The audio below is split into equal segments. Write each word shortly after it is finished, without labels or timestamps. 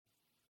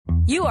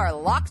You are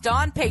Locked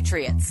On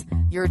Patriots,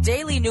 your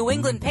daily New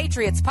England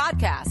Patriots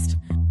podcast.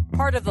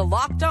 Part of the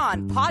Locked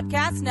On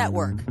Podcast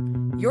Network,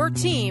 your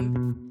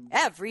team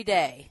every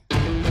day.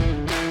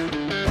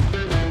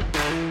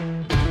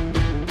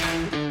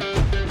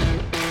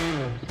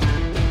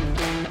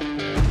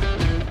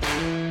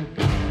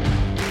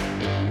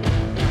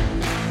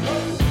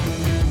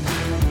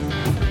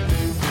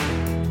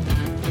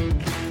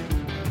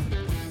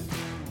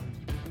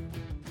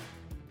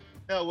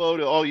 Hello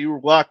to all you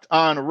Locked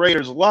On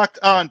Raiders, Locked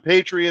On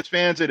Patriots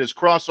fans. It is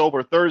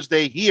Crossover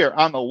Thursday here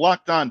on the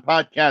Locked On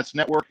Podcast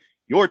Network,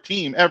 your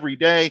team every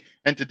day.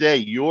 And today,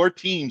 your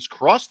teams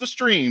cross the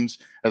streams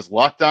as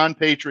Locked On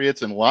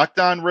Patriots and Locked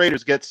On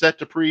Raiders get set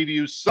to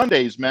preview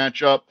Sunday's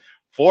matchup,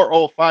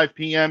 4:05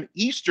 p.m.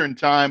 Eastern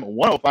Time,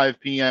 1:05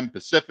 p.m.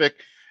 Pacific.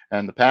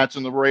 And the Pats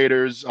and the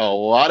Raiders, a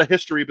lot of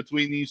history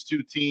between these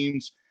two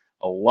teams,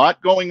 a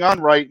lot going on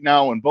right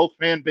now in both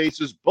fan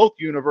bases, both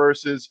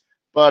universes.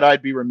 But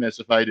I'd be remiss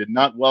if I did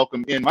not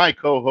welcome in my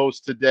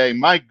co-host today,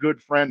 my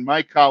good friend,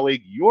 my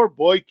colleague, your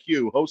boy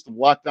Q, host of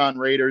Locked On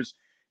Raiders.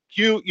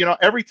 Q, you know,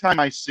 every time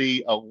I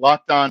see a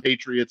Locked On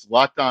Patriots,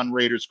 Locked On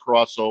Raiders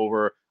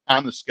crossover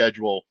on the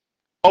schedule,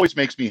 always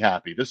makes me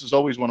happy. This is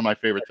always one of my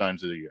favorite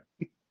times of the year.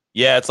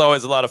 Yeah, it's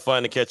always a lot of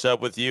fun to catch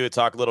up with you,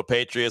 talk a little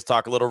Patriots,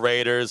 talk a little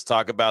Raiders,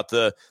 talk about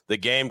the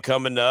game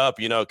coming up,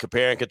 you know,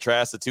 compare and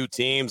contrast the two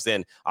teams.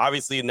 And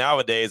obviously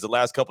nowadays, the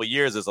last couple of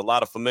years, there's a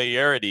lot of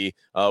familiarity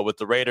with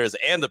the Raiders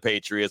and the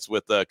Patriots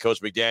with Coach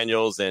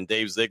McDaniels and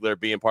Dave Ziegler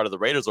being part of the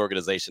Raiders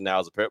organization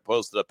now as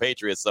opposed to the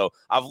Patriots. So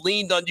I've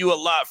leaned on you a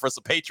lot for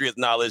some Patriots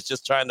knowledge,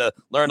 just trying to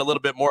learn a little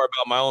bit more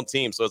about my own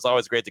team. So it's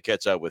always great to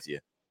catch up with you.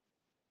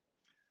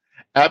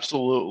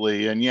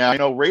 Absolutely. And yeah, I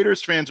know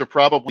Raiders fans are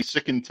probably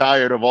sick and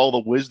tired of all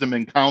the wisdom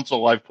and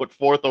counsel I've put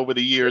forth over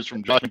the years,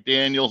 from Josh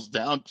McDaniels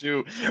down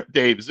to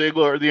Dave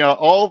Ziegler, you know,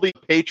 all the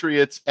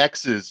Patriots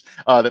exes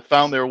that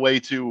found their way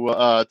to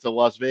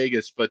Las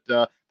Vegas. But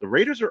the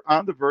Raiders are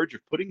on the verge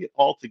of putting it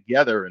all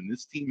together, and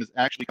this team is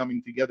actually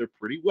coming together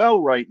pretty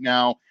well right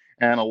now.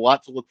 And a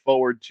lot to look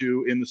forward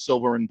to in the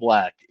silver and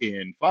black.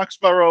 In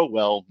Foxborough,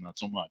 well, not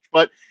so much.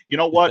 But you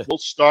know what? We'll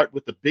start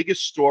with the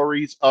biggest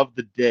stories of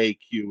the day,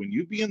 Q. And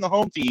you being the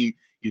home team,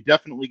 you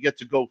definitely get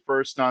to go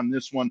first on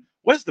this one.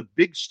 What is the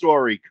big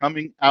story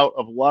coming out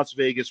of Las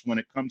Vegas when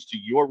it comes to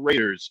your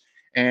Raiders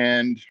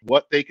and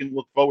what they can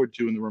look forward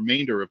to in the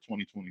remainder of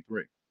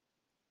 2023?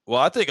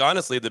 Well, I think,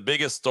 honestly, the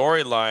biggest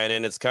storyline,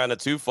 and it's kind of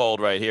twofold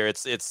right here,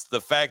 it's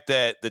the fact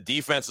that the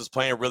defense is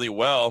playing really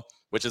well,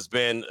 which has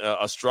been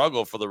a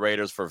struggle for the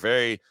Raiders for a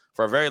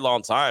very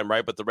long time,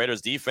 right? But the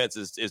Raiders defense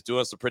is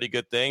doing some pretty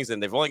good things,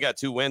 and they've only got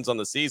 2 wins on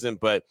the season.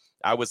 But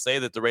I would say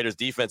that the Raiders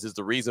defense is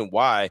the reason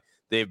why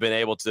they've been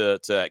able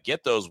to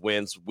get those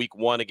wins, week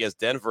 1 against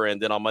Denver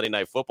and then on Monday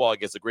Night Football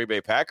against the Green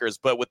Bay Packers.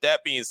 But with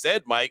that being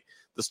said, Mike,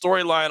 the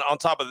storyline on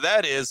top of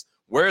that is,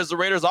 where is the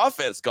Raiders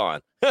offense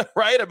gone?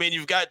 Right? I mean,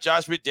 you've got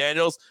Josh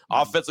McDaniels,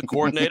 offensive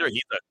coordinator.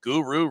 He's a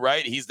guru,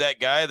 right? He's that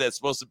guy that's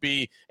supposed to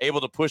be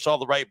able to push all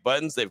the right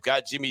buttons. They've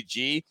got Jimmy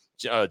G,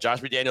 Josh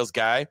McDaniels'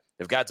 guy.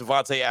 They've got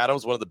Devontae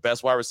Adams, one of the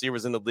best wide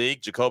receivers in the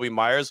league. Jacoby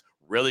Myers,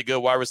 really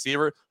good wide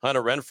receiver.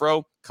 Hunter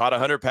Renfrow caught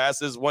 100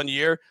 passes one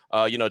year.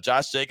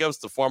 Josh Jacobs,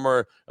 the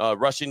former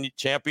rushing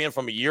champion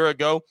from a year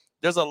ago.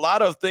 There's a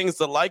lot of things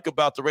to like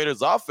about the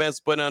Raiders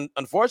offense, but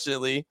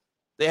unfortunately,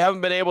 they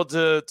haven't been able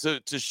to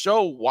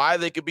show why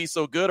they could be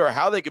so good or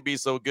how they could be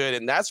so good.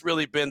 And that's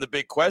really been the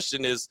big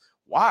question, is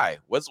why?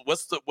 What's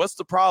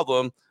the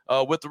problem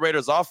with the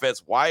Raiders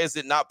offense? Why is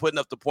it not putting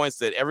up the points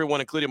that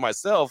everyone, including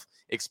myself,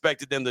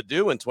 expected them to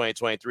do in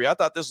 2023? I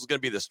thought this was going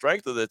to be the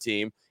strength of the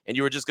team, and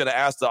you were just going to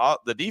ask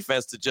the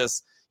defense to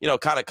just,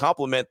 kind of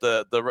complement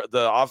the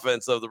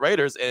offense of the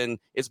Raiders. And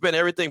it's been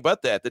everything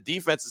but that. The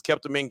defense has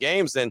kept them in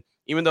games. And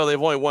even though they've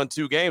only won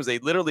 2 games, they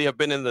literally have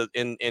been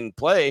in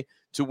play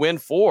to win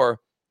 4.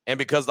 And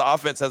because the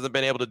offense hasn't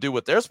been able to do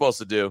what they're supposed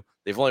to do,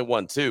 they've only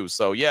won 2.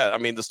 So, yeah, I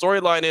mean, the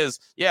storyline is,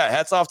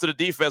 hats off to the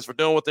defense for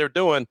doing what they're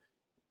doing.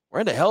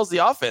 Where in the hell is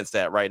the offense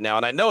at right now?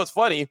 And I know it's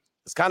funny.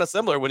 It's kind of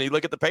similar when you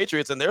look at the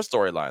Patriots and their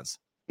storylines.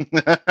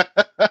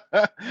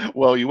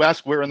 Well, you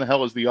ask where in the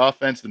hell is the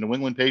offense? The New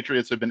England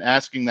Patriots have been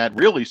asking that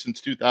really since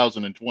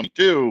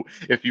 2022.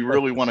 If you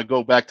really want to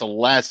go back to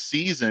last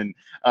season,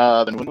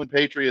 the New England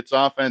Patriots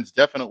offense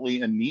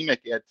definitely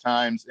anemic at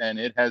times, and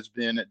it has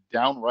been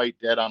downright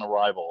dead on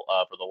arrival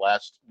for the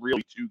last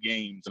really 2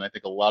 games. And I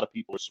think a lot of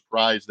people are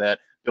surprised that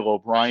Bill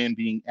O'Brien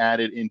being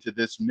added into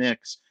this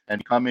mix and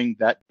becoming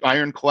that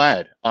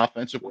ironclad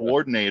offensive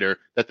coordinator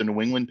that the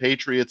New England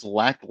Patriots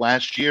lacked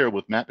last year,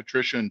 with Matt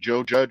Patricia and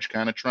Joe Judge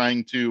kind of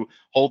trying to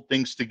hold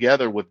things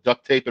together with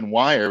duct tape and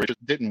wire. It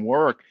just didn't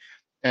work,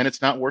 and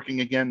it's not working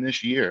again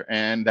this year.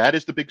 And that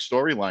is the big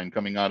storyline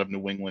coming out of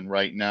New England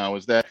right now,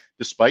 is that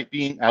despite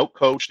being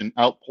outcoached and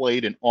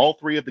outplayed in all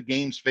 3 of the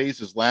game's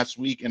phases last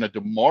week in a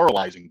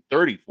demoralizing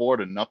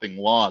 34-0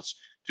 loss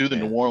to the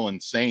New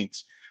Orleans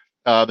Saints,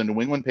 the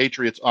New England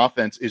Patriots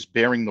offense is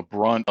bearing the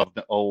brunt of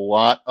a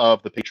lot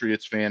of the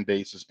Patriots fan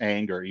base's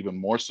anger, even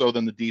more so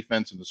than the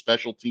defense and the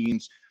special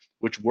teams.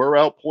 which were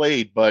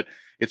outplayed, but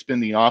it's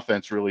been the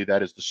offense really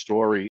that is the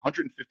story.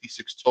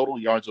 156 total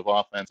yards of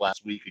offense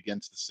last week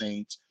against the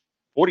Saints.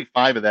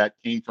 45 of that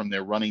came from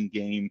their running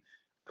game.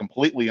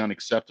 Completely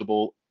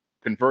unacceptable,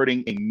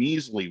 converting a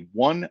measly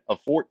 1 of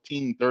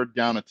 14 third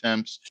down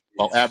attempts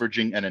while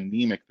averaging an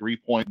anemic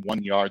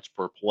 3.1 yards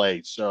per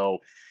play. So,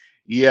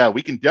 yeah,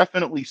 we can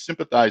definitely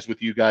sympathize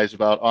with you guys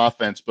about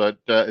offense, but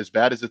as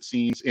bad as it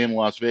seems in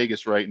Las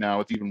Vegas right now,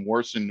 it's even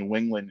worse in New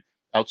England.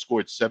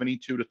 Outscored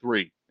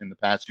 72-3 in the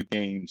past 2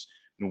 games.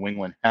 New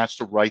England has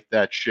to right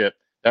that ship.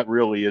 That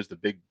really is the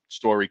big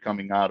story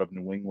coming out of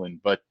New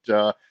England. But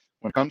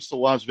when it comes to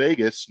Las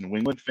Vegas, New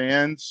England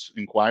fans,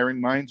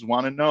 inquiring minds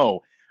want to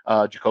know.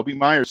 Jacoby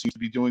Myers seems to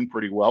be doing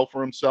pretty well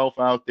for himself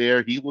out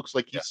there. He looks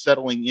like he's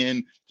settling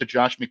in to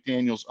Josh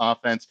McDaniels'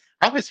 offense.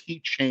 How has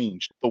he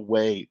changed the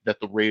way that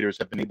the Raiders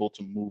have been able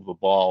to move the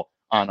ball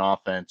on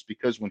offense?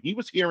 Because when he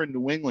was here in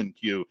New England,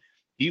 Q,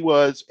 he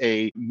was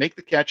a make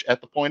the catch at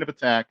the point of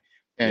attack,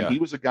 and he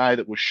was a guy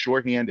that was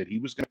shorthanded. He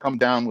was going to come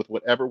down with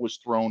whatever was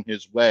thrown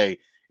his way.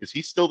 Is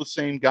he still the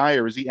same guy,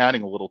 or is he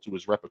adding a little to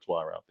his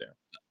repertoire out there?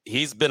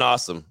 He's been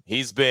awesome.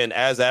 He's been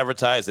as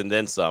advertised and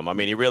then some. I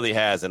mean, he really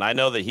has. And I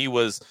know that he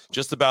was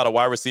just about a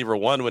wide receiver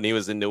 1 when he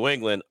was in New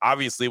England.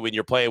 Obviously, when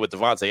you're playing with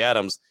Devontae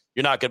Adams,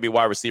 you're not going to be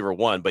wide receiver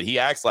 1, but he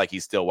acts like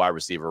he's still wide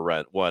receiver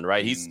 1,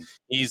 right? He's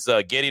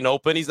getting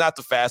open. He's not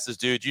the fastest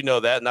dude. You know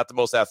that. Not the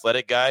most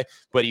athletic guy,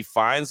 but he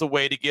finds a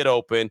way to get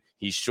open.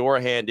 He's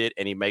sure-handed,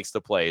 and he makes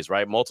the plays,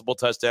 right? Multiple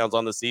touchdowns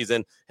on the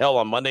season. Hell,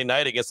 on Monday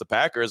night against the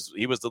Packers,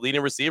 he was the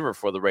leading receiver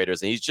for the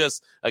Raiders. And he's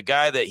just a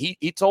guy that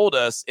he told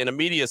us in a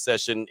media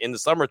session in the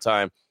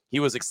summertime, he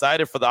was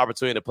excited for the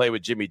opportunity to play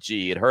with Jimmy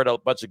G. He had heard a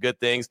bunch of good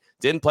things,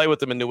 didn't play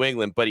with him in New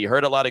England, but he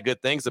heard a lot of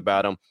good things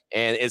about him.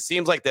 And it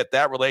seems like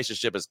that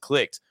relationship has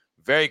clicked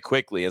very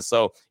quickly. And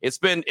so it's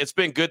been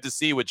good to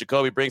see what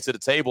Jacoby brings to the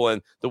table.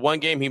 And the one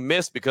game he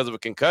missed because of a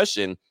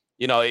concussion,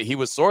 you know, he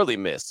was sorely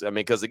missed. I mean,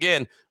 because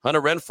again,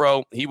 Hunter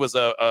Renfrow, he was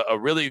a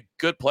really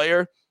good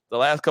player the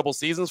last couple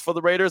seasons for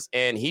the Raiders,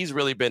 and he's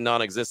really been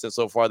non-existent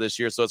so far this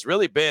year. So it's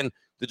really been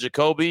the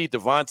Jacoby,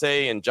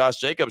 Devontae, and Josh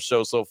Jacobs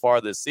show so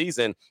far this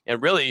season,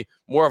 and really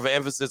more of an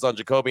emphasis on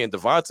Jacoby and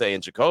Devontae.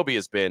 And Jacoby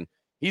he's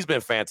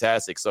been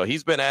fantastic. So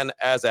he's been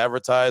as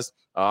advertised.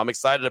 I'm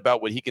excited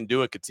about what he can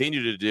do and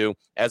continue to do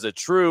as a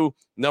true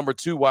number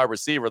 2 wide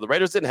receiver. The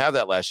Raiders didn't have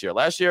that last year.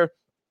 Last year,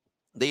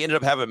 they ended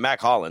up having Mac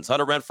Hollins.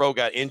 Hunter Renfrow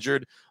got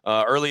injured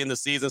early in the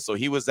season, so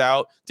he was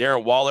out.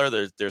 Darren Waller,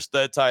 their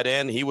stud tight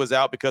end, he was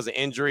out because of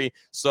injury.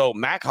 So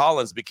Mac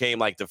Hollins became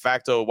like de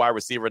facto wide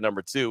receiver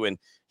number 2, and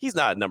he's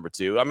not number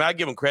 2. I mean, I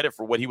give him credit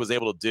for what he was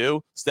able to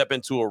do, step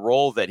into a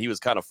role that he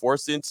was kind of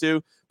forced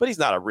into, but he's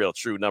not a real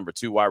true number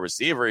 2 wide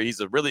receiver. He's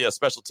really a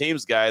special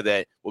teams guy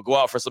that will go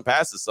out for some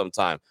passes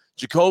sometime.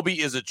 Jacoby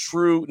is a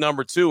true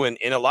number 2, and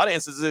in a lot of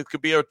instances, it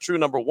could be a true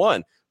number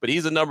 1. But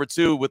he's a number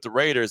 2 with the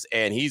Raiders,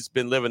 and he's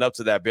been living up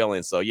to that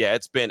billing. So, yeah,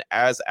 it's been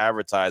as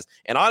advertised.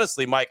 And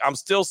honestly, Mike, I'm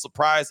still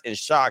surprised and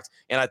shocked.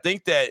 And I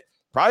think that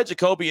probably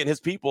Jacoby and his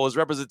people, his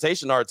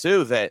representation are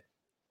too, that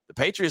the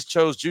Patriots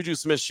chose Juju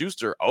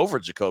Smith-Schuster over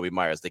Jacoby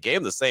Myers. They gave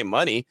him the same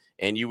money,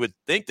 and you would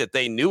think that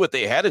they knew what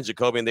they had in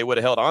Jacoby and they would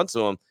have held on to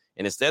him.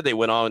 And instead, they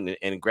went on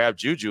and grabbed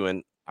Juju.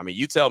 And, I mean,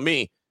 you tell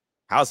me,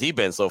 how's he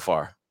been so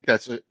far?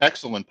 That's an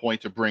excellent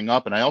point to bring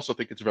up. And I also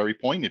think it's very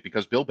poignant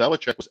because Bill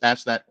Belichick was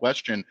asked that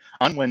question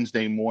on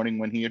Wednesday morning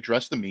when he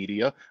addressed the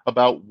media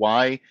about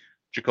why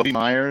Jacoby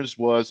Myers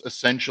was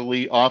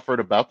essentially offered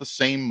about the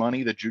same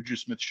money that Juju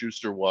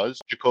Smith-Schuster was.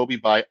 Jacoby,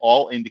 by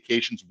all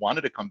indications, wanted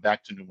to come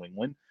back to New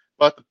England,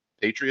 but the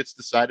Patriots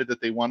decided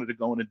that they wanted to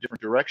go in a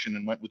different direction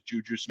and went with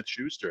Juju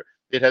Smith-Schuster.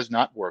 It has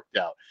not worked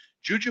out.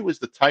 Juju is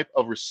the type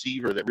of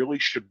receiver that really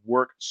should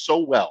work so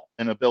well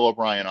in a Bill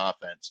O'Brien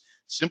offense,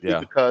 simply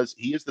because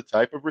he is the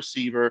type of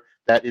receiver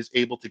that is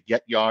able to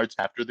get yards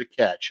after the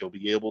catch. He'll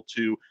be able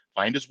to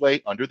find his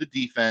way under the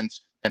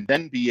defense and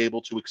then be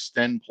able to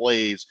extend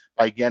plays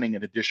by getting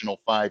an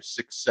additional 5,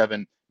 6,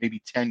 7,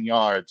 maybe 10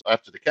 yards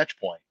after the catch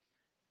point.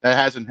 That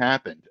hasn't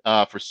happened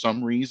for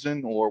some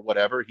reason or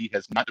whatever. He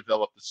has not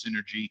developed the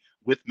synergy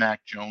with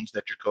Mac Jones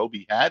that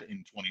Jacoby had in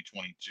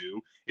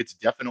 2022. It's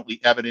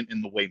definitely evident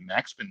in the way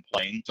Mac's been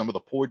playing, some of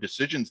the poor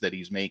decisions that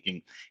he's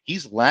making.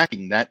 He's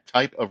lacking that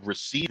type of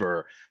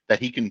receiver that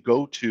he can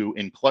go to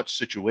in clutch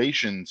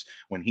situations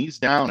when he's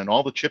down and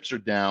all the chips are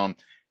down.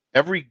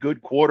 Every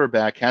good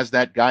quarterback has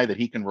that guy that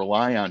he can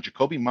rely on.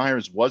 Jacoby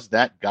Myers was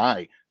that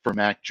guy for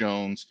Mac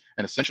Jones,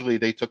 and essentially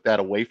they took that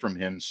away from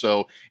him.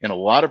 So in a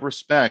lot of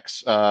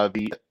respects,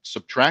 the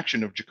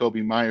subtraction of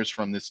Jacoby Myers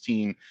from this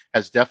team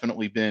has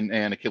definitely been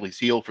an Achilles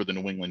heel for the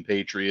New England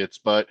Patriots.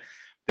 But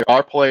there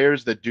are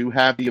players that do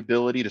have the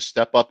ability to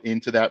step up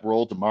into that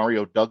role.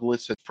 Demario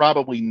Douglas is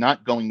probably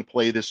not going to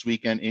play this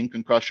weekend in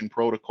concussion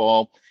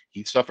protocol.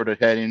 He suffered a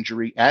head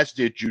injury, as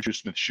did Juju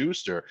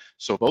Smith-Schuster.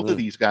 So both of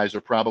these guys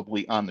are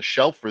probably on the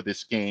shelf for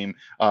this game,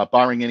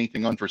 barring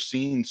anything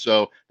unforeseen.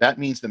 So that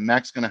means that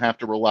Mac's going to have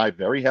to rely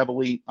very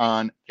heavily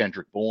on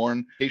Kendrick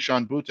Bourne.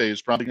 Kayshon Boutte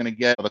is probably going to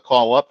get the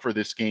call up for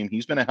this game.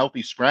 He's been a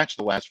healthy scratch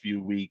the last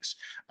few weeks,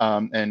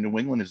 and New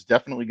England is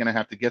definitely going to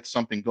have to get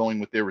something going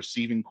with their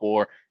receiving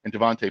core, and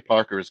Devontae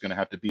Parker is going to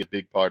have to be a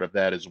big part of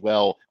that as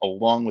well,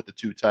 along with the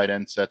two tight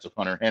end sets of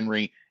Hunter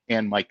Henry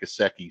and Mike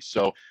Gesicki.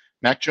 So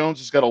Mac Jones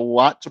has got a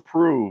lot to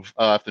prove.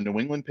 If the New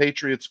England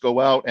Patriots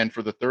go out and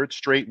for the third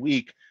straight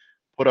week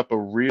put up a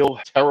real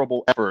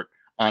terrible effort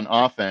on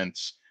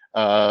offense,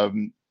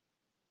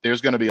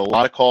 there's going to be a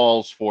lot of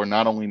calls for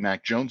not only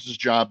Mac Jones's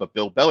job, but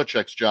Bill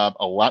Belichick's job,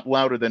 a lot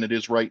louder than it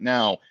is right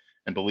now.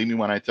 And believe me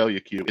when I tell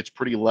you, Q, it's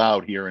pretty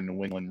loud here in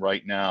New England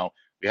right now.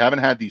 We haven't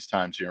had these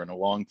times here in a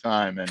long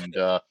time, and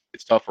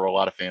it's tough for a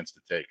lot of fans to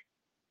take.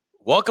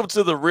 Welcome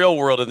to the real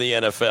world in the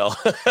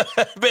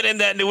NFL. Been in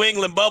that New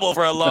England bubble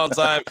for a long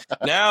time.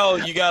 Now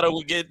you got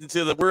to get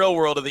into the real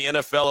world of the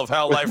NFL of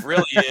how life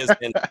really is,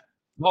 and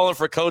calling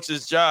for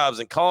coaches' jobs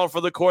and calling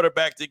for the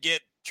quarterback to get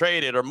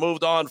traded or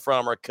moved on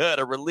from or cut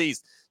or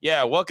released.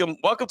 Yeah, welcome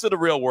to the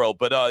real world.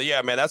 But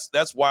yeah, man,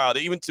 that's wild.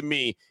 Even to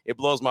me, it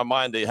blows my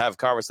mind to have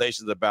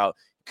conversations about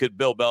could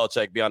Bill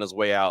Belichick be on his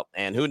way out?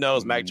 And who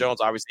knows? Mac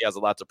Jones obviously has a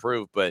lot to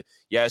prove. But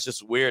yeah, it's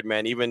just weird,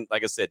 man. Even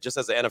like I said, just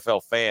as an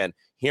NFL fan,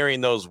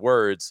 hearing those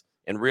words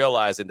and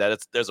realizing that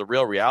there's a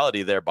real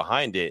reality there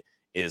behind it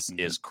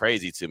is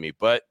crazy to me.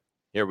 But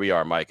here we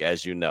are, Mike,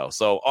 as you know.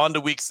 So on to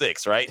week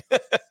 6, right?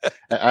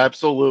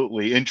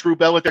 Absolutely. In true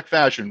Belichick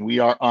fashion, we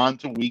are on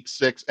to week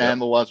 6 and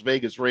the Las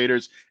Vegas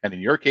Raiders. And in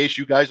your case,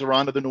 you guys are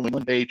on to the New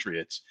England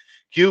Patriots.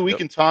 Q, we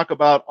can talk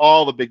about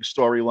all the big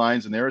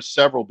storylines, and there are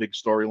several big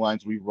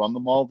storylines. We've run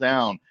them all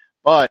down.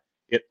 But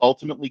it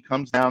ultimately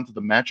comes down to the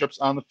matchups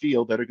on the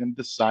field that are going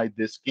to decide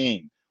this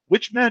game.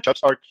 Which matchups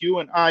are Q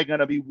and I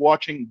going to be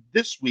watching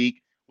this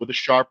week with a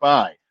sharp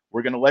eye?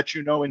 We're going to let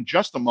you know in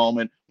just a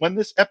moment when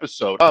this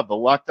episode of the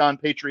Locked On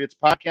Patriots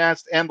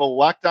podcast and the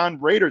Locked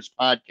On Raiders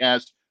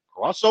podcast,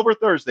 crossover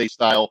Thursday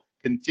style,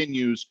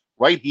 continues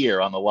right here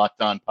on the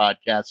Locked On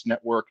Podcast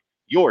Network,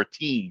 your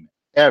team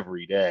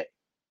every day.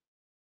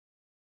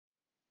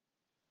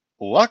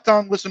 Locked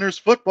On listeners,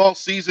 football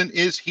season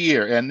is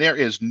here, and there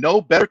is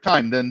no better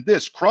time than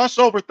this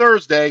crossover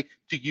Thursday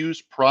to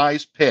use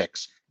Prize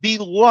Picks, the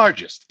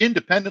largest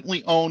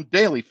independently owned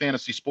daily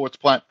fantasy sports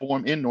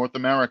platform in North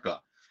America.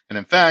 And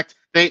in fact,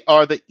 they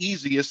are the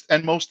easiest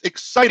and most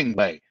exciting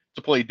way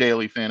to play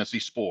daily fantasy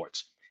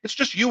sports. It's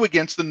just you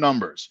against the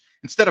numbers.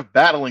 Instead of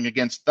battling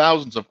against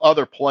thousands of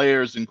other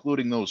players,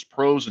 including those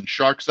pros and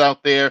sharks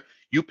out there,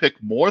 you pick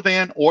more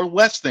than or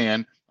less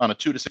than on a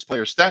 2 to 6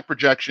 player stat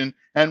projection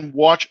and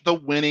watch the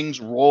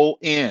winnings roll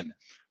in.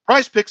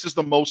 Prize Picks is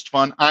the most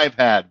fun I've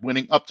had,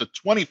 winning up to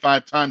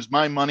 25 times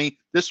my money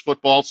this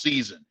football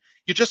season.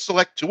 You just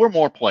select 2 or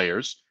more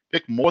players,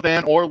 pick more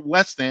than or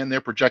less than their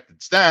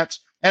projected stats,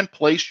 and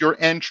place your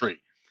entry.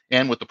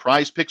 And with the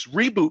Prize Picks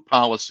reboot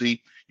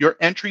policy, your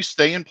entries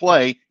stay in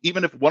play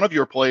even if one of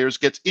your players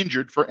gets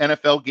injured for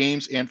NFL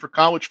games and for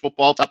college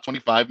football top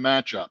 25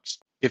 matchups.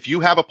 If you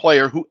have a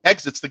player who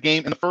exits the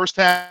game in the first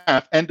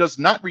half and does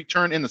not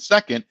return in the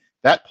second,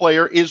 that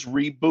player is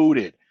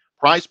rebooted.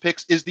 Prize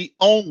Picks is the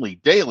only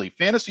daily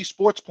fantasy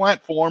sports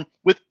platform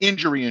with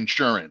injury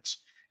insurance.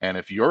 And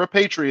if you're a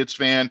Patriots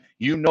fan,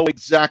 you know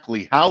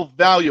exactly how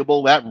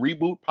valuable that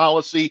reboot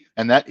policy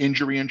and that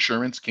injury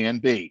insurance can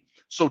be.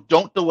 So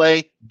don't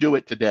delay, do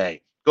it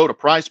today. Go to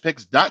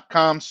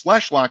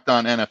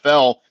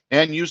prizepicks.com/LockedOnNFL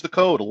and use the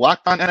code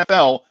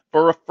LockedOnNFL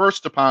for a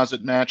first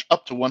deposit match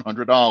up to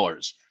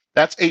 $100.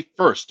 That's a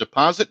first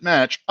deposit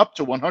match up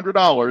to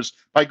 $100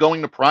 by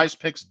going to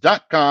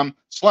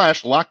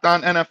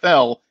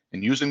prizepicks.com/LockedOnNFL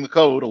and using the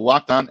code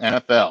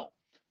LockedOnNFL.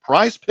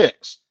 Prize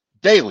Picks,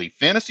 daily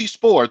fantasy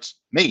sports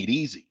made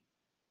easy.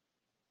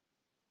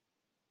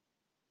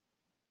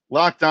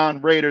 Locked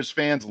On Raiders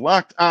fans,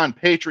 Locked On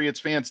Patriots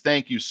fans,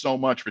 thank you so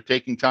much for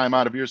taking time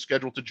out of your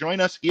schedule to join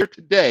us here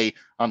today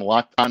on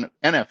Locked On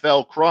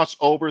NFL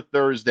Crossover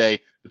Thursday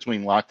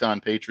between Locked On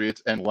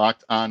Patriots and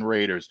Locked On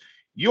Raiders.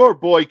 Your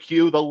boy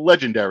Q, the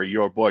legendary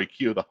your boy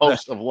Q, the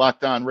host of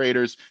Locked On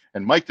Raiders,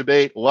 and Mike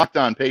Debate, Locked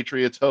On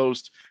Patriots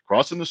host,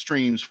 crossing the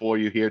streams for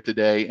you here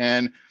today.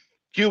 And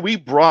Q, we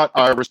brought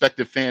our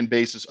respective fan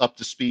bases up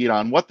to speed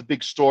on what the big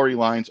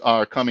storylines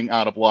are coming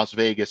out of Las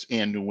Vegas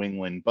and New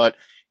England. But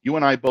you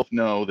and I both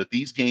know that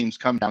these games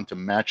come down to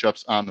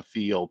matchups on the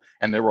field,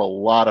 and there are a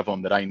lot of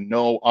them that I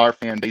know our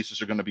fan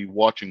bases are going to be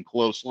watching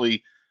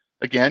closely.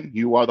 Again,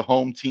 you are the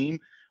home team.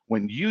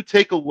 When you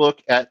take a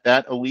look at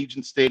that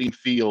Allegiant Stadium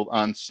field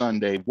on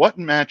Sunday, what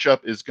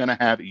matchup is going to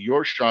have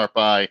your sharp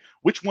eye?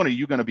 Which one are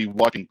you going to be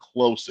watching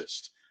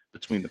closest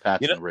between the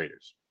Pats and the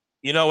Raiders?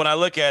 You know, when I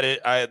look at it,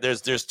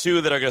 there's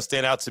two that are going to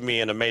stand out to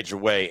me in a major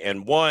way.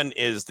 And one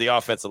is the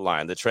offensive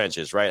line, the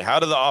trenches, right? How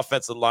do the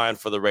offensive line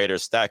for the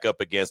Raiders stack up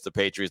against the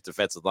Patriots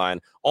defensive line?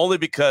 Only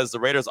because the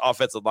Raiders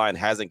offensive line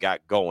hasn't got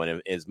going,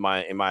 in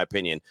my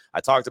opinion. I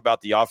talked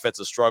about the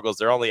offensive struggles.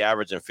 They're only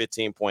averaging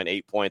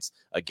 15.8 points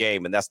a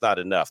game, and that's not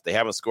enough. They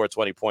haven't scored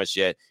 20 points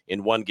yet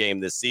in one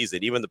game this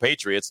season. Even the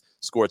Patriots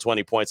scored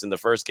 20 points in the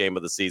first game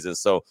of the season.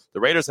 So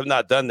the Raiders have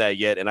not done that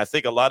yet. And I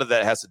think a lot of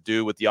that has to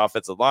do with the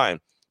offensive line.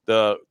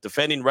 The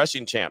defending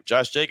rushing champ,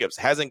 Josh Jacobs,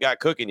 hasn't got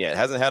cooking yet,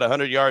 hasn't had a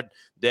 100-yard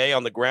day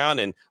on the ground.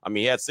 And, I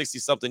mean, he had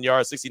 60-something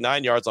yards,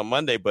 69 yards on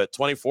Monday, but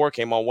 24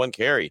 came on one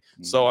carry.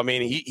 Mm-hmm. So, I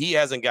mean, he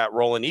hasn't got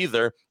rolling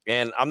either.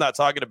 And I'm not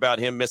talking about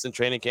him missing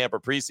training camp or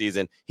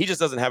preseason. He just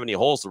doesn't have any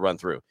holes to run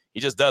through.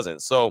 He just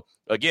doesn't. So,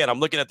 again, I'm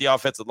looking at the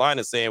offensive line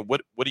and saying,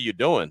 what are you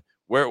doing?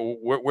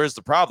 Where's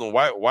the problem?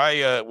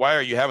 Why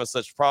are you having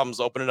such problems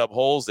opening up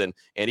holes and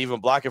even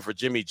blocking for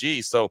Jimmy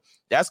G? So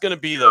that's going to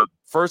be the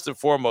first and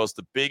foremost,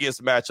 the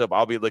biggest matchup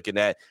I'll be looking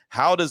at.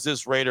 How does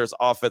this Raiders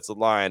offensive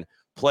line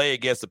play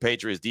against the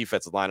Patriots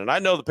defensive line? And I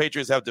know the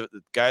Patriots have the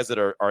guys that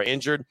are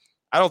injured.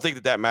 I don't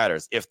think that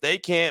matters. If they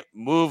can't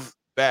move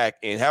back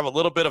and have a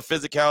little bit of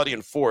physicality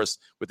and force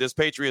with this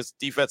Patriots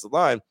defensive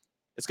line,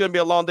 it's going to be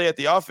a long day at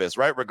the office,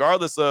 right?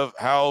 Regardless of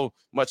how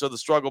much of the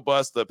struggle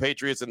bus the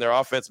Patriots and their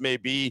offense may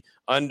be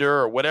under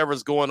or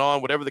whatever's going on,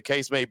 whatever the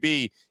case may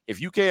be, if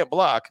you can't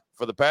block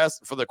for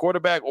the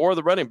quarterback or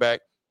the running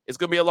back, it's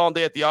going to be a long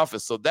day at the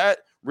office. So that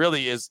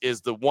really is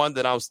the one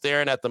that I'm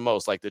staring at the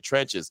most, like the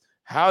trenches.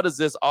 How does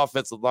this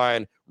offensive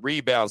line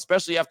rebound,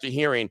 especially after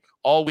hearing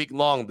all week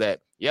long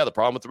that, yeah, the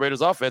problem with the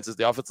Raiders offense is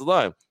the offensive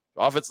line.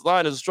 The offensive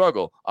line is a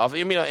struggle. I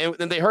mean,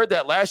 and they heard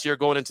that last year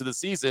going into the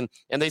season,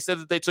 and they said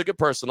that they took it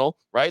personal,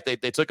 right?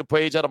 They took a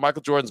page out of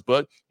Michael Jordan's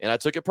book, and I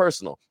took it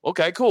personal.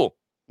 Okay, cool.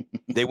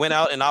 They went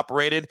out and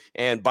operated,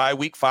 and by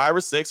week 5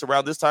 or 6,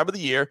 around this time of the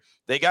year,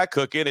 they got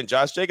cooking, and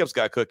Josh Jacobs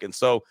got cooking.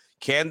 So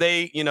can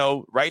they,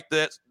 right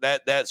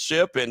that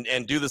ship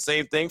and do the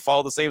same thing,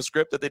 follow the same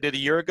script that they did a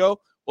year ago?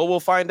 Well, we'll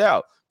find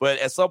out. But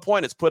at some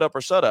point, it's put up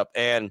or shut up,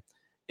 and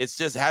it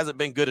just hasn't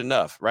been good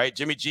enough, right?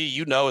 Jimmy G,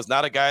 is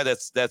not a guy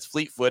that's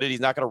fleet-footed. He's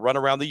not going to run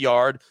around the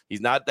yard. He's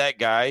not that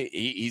guy.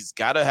 He's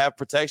got to have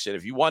protection.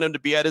 If you want him to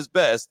be at his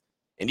best,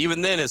 and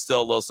even then it's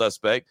still a little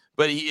suspect,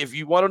 but if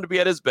you want him to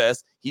be at his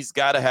best, he's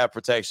got to have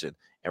protection.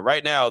 And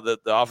right now, the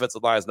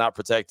offensive line is not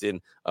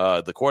protecting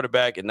the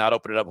quarterback and not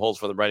opening up holes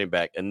for the running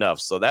back enough.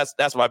 So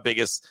that's my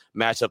biggest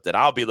matchup that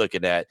I'll be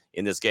looking at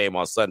in this game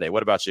on Sunday.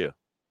 What about you?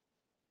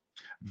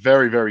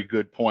 Very, very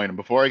good point. And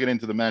before I get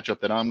into the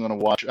matchup that I'm going to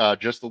watch,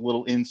 just a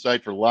little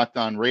insight for Locked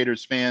On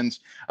Raiders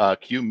fans.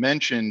 Q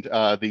mentioned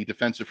the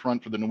defensive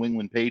front for the New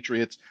England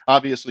Patriots.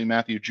 Obviously,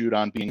 Matthew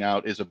Judon being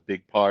out is a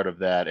big part of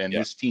that. And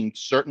this team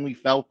certainly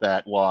felt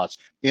that loss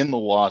in the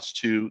loss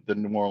to the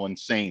New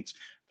Orleans Saints.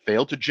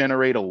 Failed to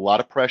generate a lot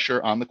of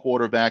pressure on the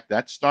quarterback.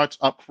 That starts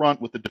up front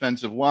with the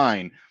defensive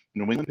line.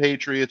 New England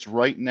Patriots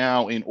right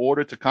now, in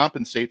order to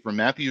compensate for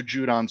Matthew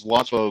Judon's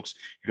loss, folks,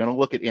 you're going to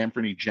look at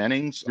Anthony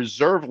Jennings,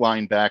 reserve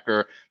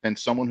linebacker, and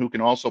someone who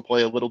can also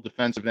play a little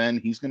defensive end.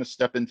 He's going to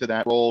step into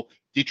that role.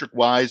 Dietrich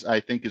Wise, I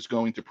think, is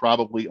going to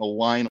probably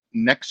align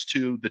next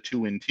to the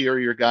two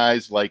interior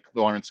guys like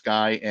Lawrence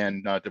Guy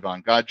and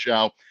Devon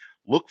Godchow.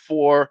 Look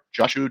for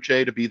Josh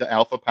Uche to be the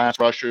alpha pass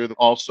rusher.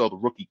 Also, the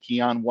rookie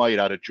Keon White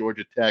out of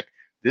Georgia Tech.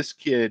 This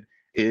kid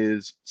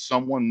is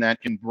someone that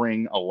can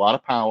bring a lot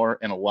of power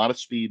and a lot of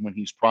speed when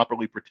he's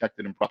properly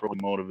protected and properly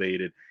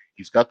motivated.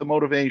 He's got the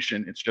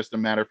motivation. It's just a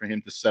matter for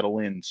him to settle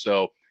in.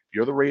 So if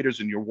you're the Raiders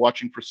and you're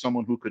watching for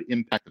someone who could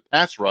impact the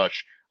pass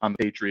rush on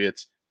the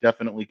Patriots,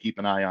 definitely keep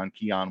an eye on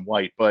Keon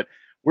White. But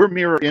we're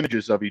mirror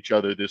images of each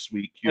other this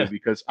week, Q,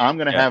 because I'm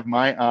going to have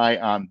my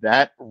eye on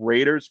that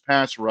Raiders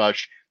pass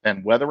rush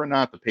and whether or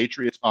not the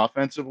Patriots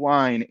offensive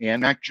line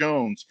and Mac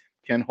Jones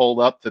can hold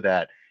up to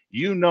that.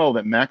 You know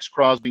that Max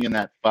Crosby in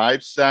that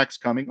 5 sacks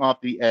coming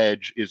off the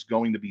edge is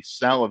going to be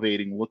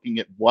salivating looking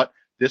at what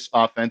this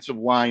offensive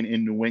line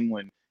in New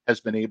England has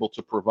been able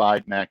to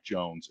provide Mac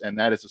Jones, and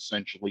that is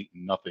essentially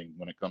nothing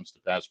when it comes to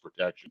pass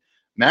protection.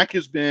 Mac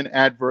has been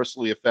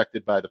adversely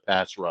affected by the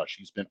pass rush.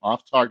 He's been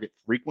off target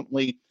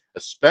frequently,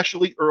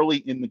 especially early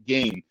in the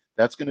game.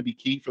 That's going to be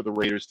key for the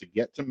Raiders to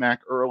get to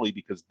Mac early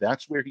because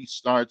that's where he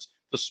starts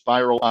to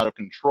spiral out of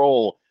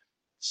control.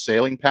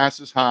 Sailing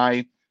passes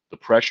high. The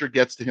pressure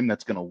gets to him.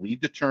 That's going to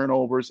lead to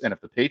turnovers. And if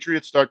the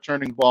Patriots start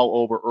turning the ball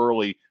over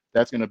early,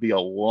 that's going to be a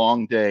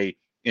long day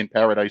in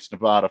Paradise,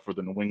 Nevada for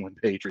the New England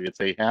Patriots.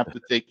 They have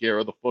to take care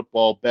of the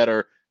football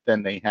better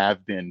than they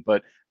have been.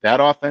 But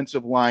that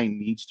offensive line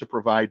needs to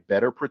provide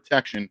better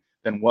protection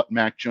than what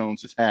Mac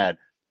Jones has had.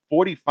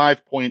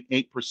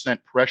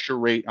 45.8% pressure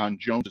rate on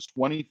Jones's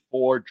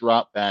 24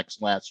 dropbacks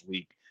last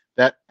week.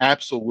 That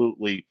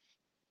absolutely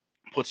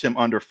puts him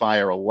under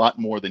fire a lot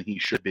more than he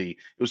should be.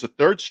 It was the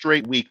 3rd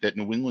straight week that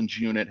New England's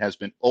unit has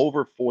been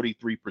over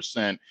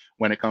 43%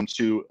 when it comes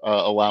to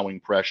allowing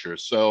pressure.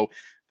 So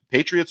the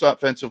Patriots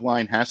offensive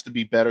line has to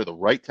be better. The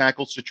right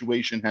tackle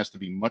situation has to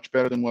be much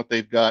better than what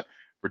they've got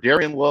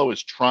Verdarian Lowe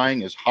is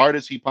trying as hard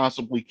as he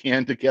possibly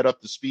can to get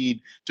up to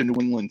speed to New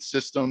England's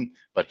system,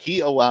 but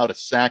he allowed a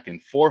sack in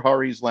 4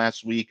 hurries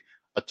last week.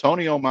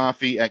 Antonio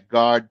Mafi at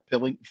guard,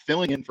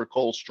 filling in for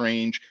Cole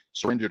Strange,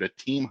 surrendered a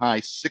team-high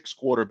 6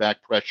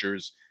 quarterback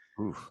pressures.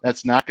 Oof.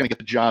 That's not going to get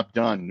the job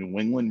done. New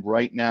England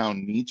right now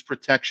needs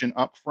protection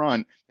up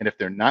front, and if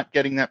they're not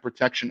getting that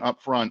protection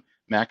up front,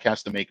 Mac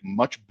has to make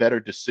much better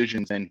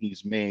decisions than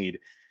he's made.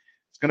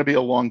 It's going to be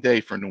a long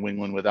day for New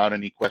England without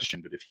any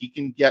question, but if he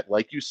can get,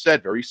 like you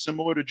said, very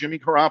similar to Jimmy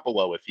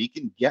Garoppolo, if he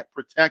can get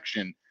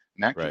protection,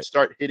 Mac can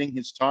start hitting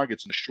his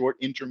targets in the short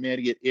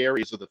intermediate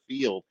areas of the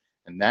field,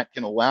 and that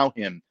can allow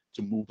him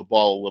to move the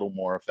ball a little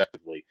more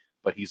effectively.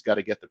 But he's got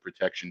to get the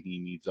protection he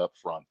needs up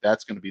front.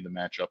 That's going to be the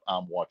matchup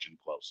I'm watching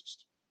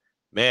closest.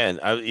 Man,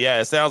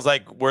 yeah, it sounds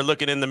like we're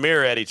looking in the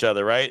mirror at each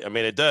other, right? I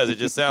mean, it does. It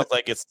just sounds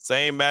like it's the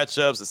same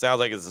matchups. It sounds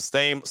like it's the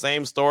same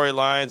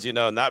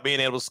storylines, not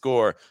being able to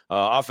score.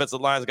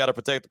 Offensive line's got to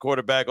protect the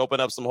quarterback, open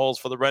up some holes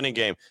for the running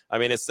game. I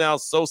mean, it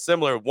sounds so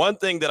similar. One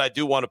thing that I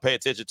do want to pay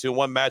attention to,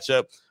 one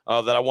matchup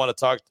that I want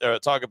to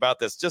talk about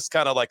that's just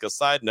kind of like a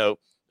side note,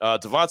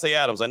 Davante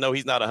Adams, I know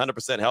he's not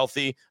 100%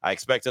 healthy. I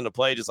expect him to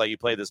play just like he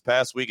played this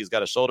past week. He's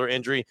got a shoulder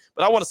injury,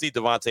 but I want to see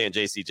Davante and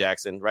J.C.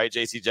 Jackson, right?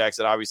 J.C.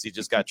 Jackson obviously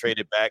just got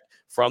traded back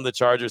from the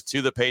Chargers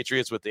to the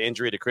Patriots with the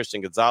injury to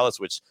Christian Gonzalez,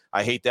 which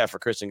I hate that for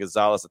Christian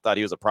Gonzalez. I thought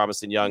he was a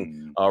promising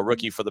young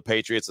rookie for the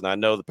Patriots, and I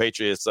know the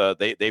Patriots,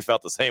 they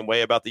felt the same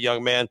way about the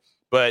young man.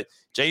 But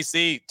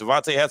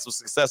Davante had some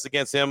success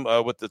against him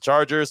with the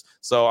Chargers.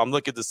 So I'm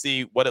looking to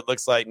see what it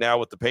looks like now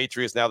with the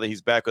Patriots, now that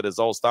he's back with his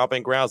old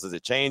stomping grounds. Does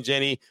it change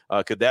any?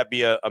 Could that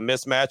be a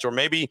mismatch? Or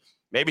maybe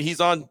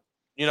he's on,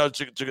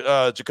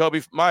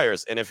 Jacoby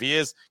Myers. And if he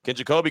is, can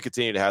Jacoby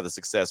continue to have the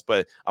success?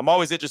 But I'm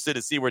always interested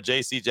to see where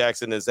J.C.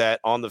 Jackson is at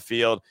on the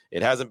field.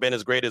 It hasn't been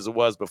as great as it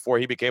was before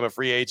he became a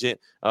free agent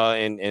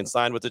and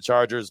signed with the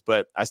Chargers.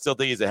 But I still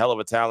think he's a hell of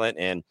a talent.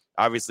 And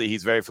obviously,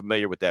 he's very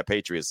familiar with that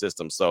Patriot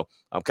system. So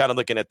I'm kind of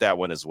looking at that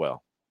one as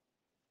well.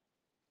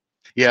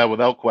 Yeah,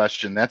 without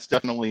question. That's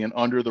definitely an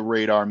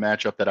under-the-radar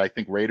matchup that I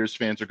think Raiders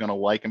fans are going to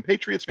like, and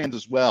Patriots fans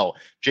as well.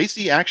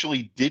 JC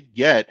actually did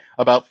get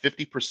about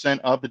 50%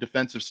 of the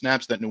defensive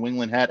snaps that New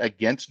England had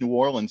against New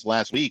Orleans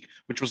last week,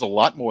 which was a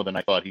lot more than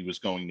I thought he was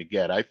going to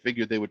get. I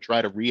figured they would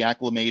try to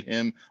reacclimate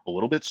him a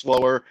little bit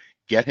slower,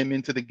 get him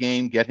into the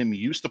game, get him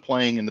used to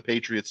playing in the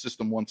Patriots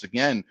system once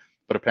again.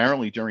 But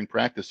apparently during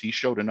practice, he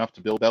showed enough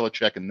to Bill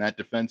Belichick and that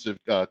defensive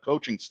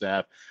coaching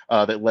staff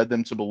that led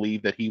them to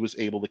believe that he was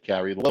able to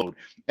carry the load.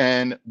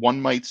 And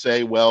one might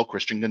say, well,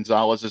 Christian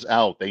Gonzalez is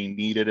out. They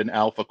needed an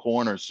alpha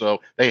corner,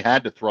 so they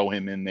had to throw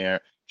him in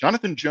there.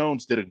 Jonathan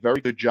Jones did a very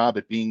good job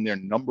at being their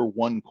number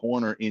one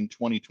corner in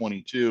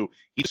 2022.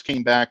 He just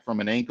came back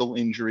from an ankle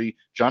injury.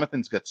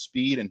 Jonathan's got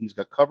speed and he's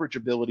got coverage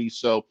ability.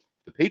 So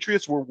the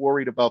Patriots were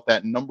worried about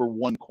that number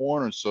one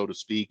corner, so to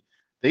speak.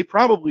 They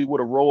probably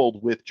would have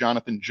rolled with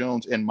Jonathan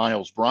Jones and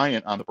Miles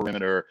Bryant on the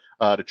perimeter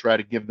to try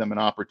to give them an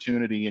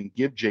opportunity and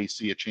give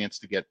JC a chance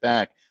to get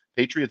back.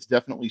 Patriots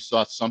definitely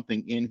saw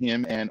something in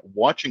him, and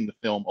watching the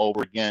film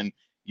over again,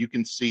 you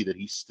can see that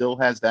he still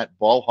has that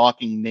ball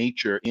hawking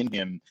nature in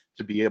him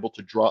to be able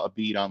to draw a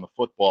bead on the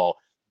football.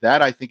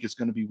 That, I think, is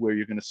going to be where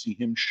you're going to see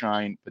him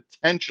shine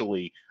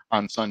potentially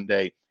on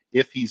Sunday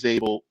if he's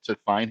able to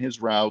find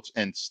his routes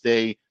and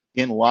stay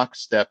in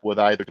lockstep with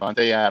either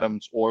Davante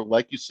Adams or,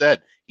 like you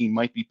said, he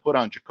might be put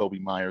on Jacoby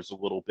Myers a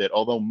little bit.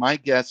 Although my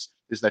guess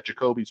is that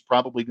Jacoby's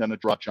probably going to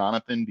draw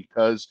Jonathan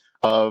because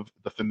of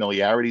the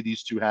familiarity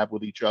these two have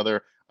with each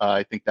other.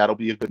 I think that'll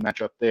be a good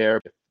matchup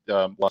there. If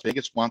Las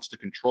Vegas wants to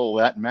control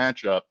that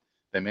matchup,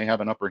 they may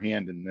have an upper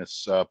hand in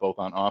this, both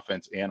on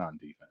offense and on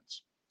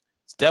defense.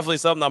 It's definitely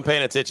something I'm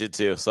paying attention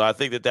to. So I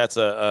think that that's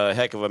a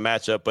heck of a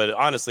matchup. But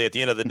honestly, at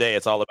the end of the day,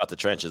 it's all about the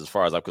trenches as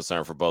far as I'm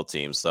concerned for both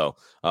teams. So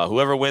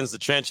whoever wins the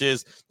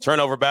trenches,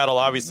 turnover battle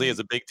obviously is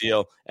a big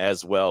deal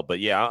as well.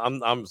 But yeah,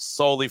 I'm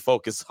solely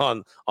focused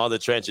on the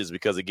trenches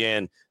because,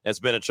 again,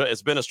 it's been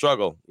a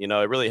struggle. It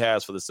really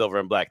has for the Silver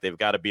and Black. They've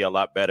got to be a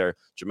lot better.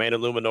 Jermaine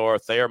Illuminor,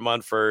 Thayer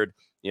Munford,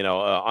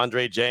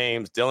 Andre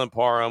James, Dylan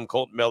Parham,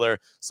 Colton Miller,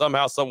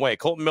 somehow, some way.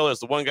 Colton Miller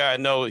is the one guy I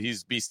know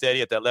he's be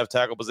steady at that left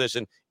tackle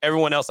position.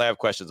 Everyone else I have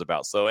questions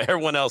about. So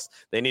everyone else,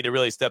 they need to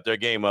really step their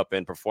game up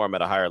and perform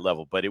at a higher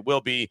level. But it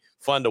will be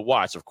fun to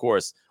watch, of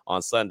course,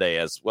 on Sunday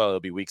as well. It'll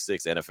be Week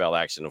 6 NFL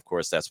action. Of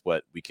course, that's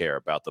what we care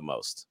about the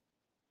most.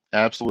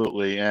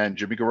 Absolutely. And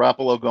Jimmy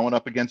Garoppolo going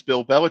up against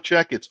Bill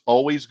Belichick, it's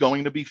always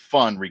going to be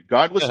fun,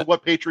 regardless of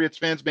what Patriots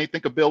fans may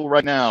think of Bill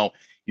right now.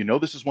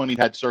 This is one he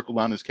had circled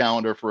on his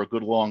calendar for a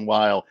good long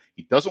while.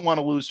 He doesn't want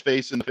to lose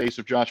face in the face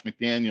of Josh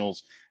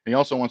McDaniels. And he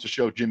also wants to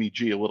show Jimmy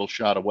G a little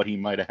shot of what he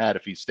might have had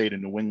if he stayed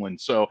in New England.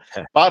 So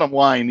bottom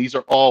line, these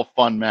are all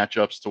fun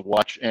matchups to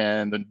watch.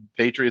 And the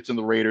Patriots and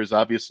the Raiders,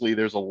 obviously,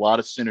 there's a lot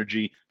of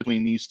synergy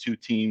between these two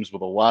teams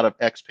with a lot of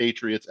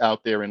ex-Patriots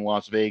out there in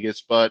Las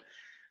Vegas. But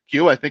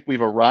Q, I think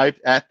we've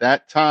arrived at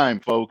that time,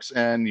 folks,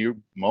 and the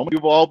moment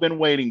you've all been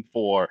waiting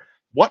for.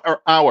 What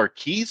are our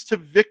keys to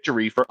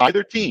victory for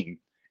either team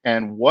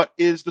And what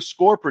is the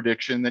score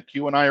prediction that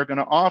Q and I are going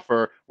to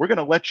offer? We're going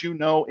to let you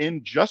know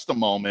in just a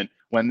moment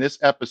when this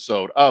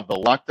episode of the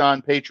Locked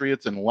On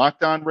Patriots and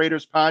Locked On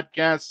Raiders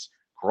podcasts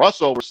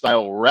crossover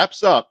style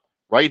wraps up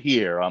right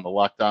here on the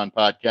Locked On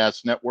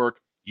Podcast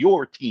Network,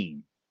 your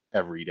team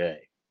every day.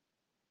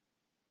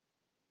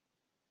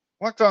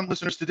 Locked On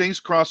listeners, today's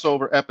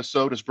crossover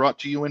episode is brought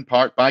to you in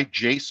part by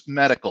Jace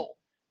Medical.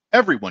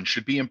 Everyone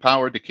should be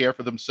empowered to care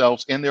for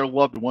themselves and their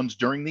loved ones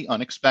during the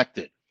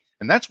unexpected.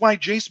 And that's why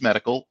Jace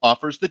Medical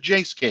offers the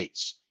Jace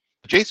Case.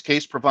 The Jace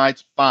Case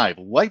provides 5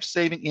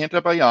 life-saving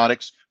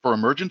antibiotics for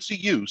emergency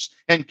use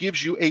and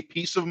gives you a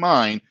peace of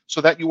mind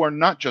so that you are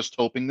not just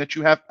hoping that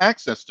you have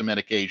access to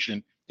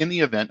medication in the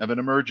event of an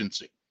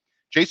emergency.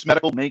 Jace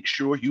Medical makes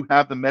sure you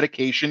have the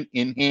medication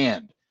in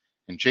hand.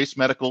 And Jace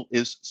Medical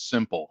is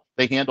simple.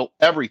 They handle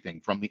everything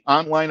from the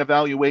online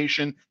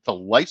evaluation to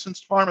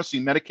licensed pharmacy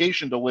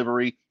medication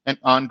delivery and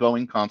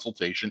ongoing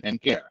consultation and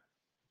care.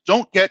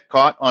 Don't get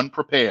caught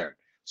unprepared.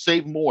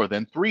 Save more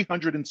than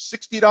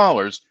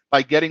 $360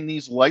 by getting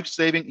these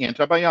life-saving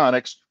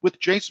antibiotics with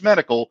Jace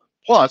Medical,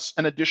 plus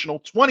an additional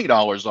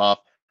 $20 off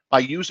by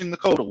using the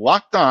code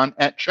LOCKEDON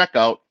at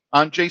checkout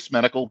on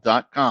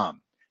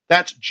jacemedical.com.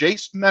 That's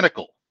Jace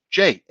Medical,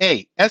 Jase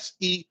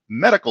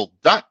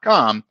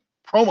medical.com,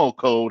 promo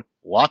code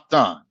Locked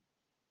On.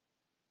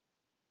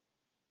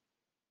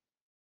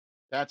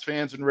 Pats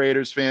fans and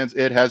Raiders fans,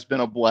 it has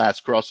been a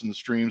blast crossing the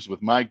streams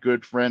with my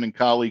good friend and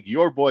colleague,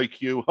 your boy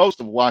Q,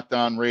 host of Locked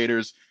On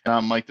Raiders, and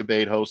I'm Mike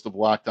DeBate, host of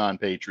Locked On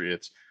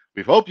Patriots.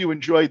 We hope you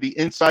enjoyed the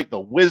insight, the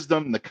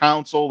wisdom, the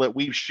counsel that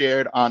we've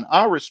shared on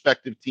our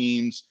respective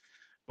teams.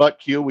 But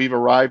Q, we've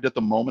arrived at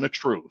the moment of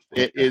truth.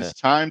 It is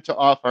time to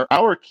offer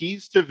our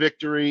keys to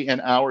victory and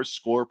our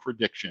score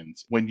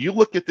predictions. When you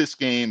look at this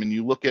game and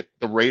you look at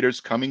the Raiders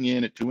coming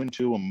in at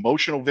 2-2,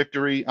 emotional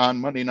victory on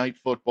Monday Night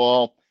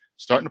Football,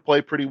 starting to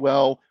play pretty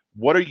well,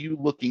 what are you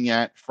looking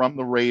at from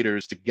the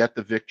Raiders to get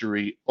the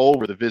victory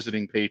over the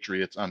visiting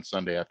Patriots on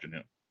Sunday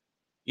afternoon?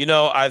 You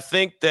know, I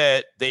think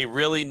that they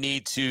really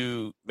need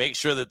to make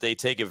sure that they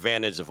take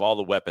advantage of all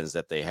the weapons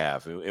that they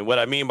have. And what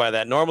I mean by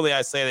that, normally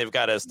I say they've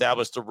got to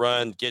establish the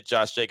run, get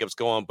Josh Jacobs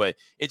going, but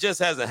it just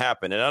hasn't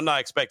happened. And I'm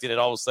not expecting it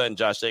all of a sudden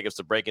Josh Jacobs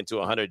to break into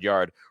a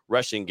 100-yard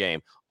rushing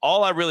game.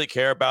 All I really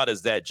care about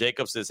is that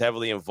Jacobs is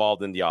heavily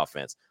involved in the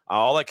offense.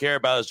 All I care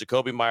about is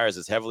Jacoby Myers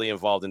is heavily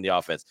involved in the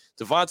offense.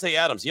 Devontae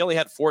Adams, he only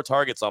had 4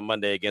 targets on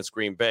Monday against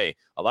Green Bay.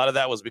 A lot of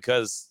that was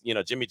because,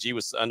 Jimmy G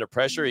was under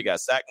pressure. He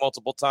got sacked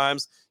multiple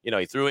times.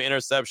 He threw an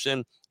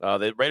interception.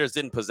 The Raiders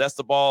didn't possess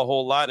the ball a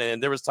whole lot.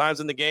 And there was times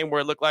in the game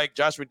where it looked like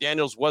Josh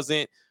McDaniels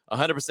wasn't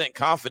 100%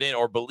 confident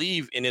or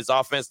believe in his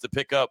offense to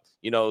pick up,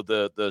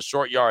 the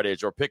short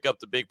yardage or pick up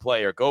the big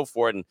play or go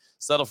for it, and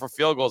settle for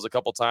field goals a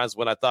couple times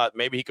when I thought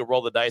maybe he could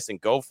roll the dice and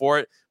go for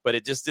it. But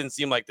it just didn't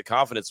seem like the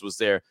confidence was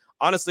there.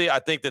 Honestly, I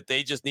think that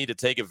they just need to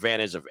take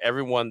advantage of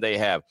everyone they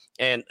have.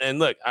 And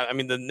look, I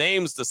mean,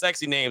 the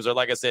sexy names are,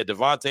 like I said,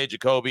 Devontae,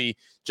 Jacoby,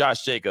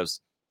 Josh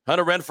Jacobs.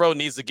 Hunter Renfrow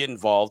needs to get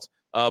involved.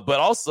 But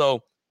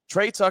also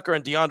Trey Tucker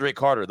and DeAndre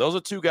Carter. Those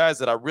are 2 guys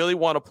that I really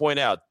want to point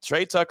out.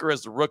 Trey Tucker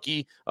is the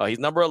rookie. He's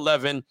number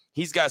 11.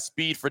 He's got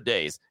speed for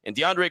days. And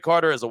DeAndre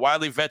Carter is a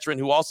wily veteran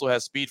who also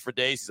has speed for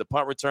days. He's a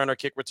punt returner,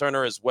 kick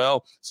returner as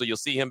well. So you'll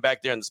see him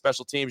back there in the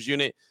special teams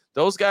unit.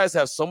 Those guys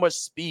have so much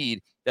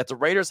speed that the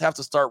Raiders have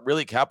to start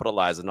really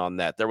capitalizing on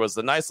that. There was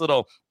a nice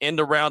little end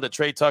around to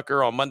Trey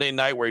Tucker on Monday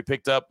night where he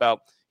picked up about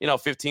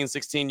 15,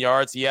 16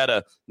 yards. He had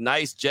a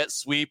nice jet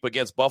sweep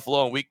against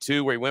Buffalo in week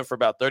 2 where he went for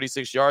about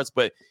 36 yards,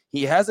 but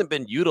he hasn't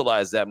been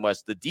utilized that much.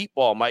 The deep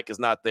ball, Mike, is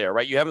not there,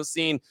 right? You haven't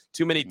seen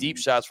too many deep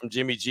shots from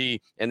Jimmy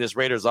G and this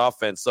Raiders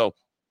offense. So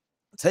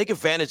take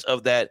advantage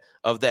of that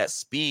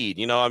speed.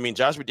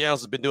 Josh McDaniels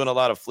has been doing a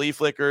lot of flea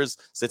flickers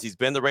since he's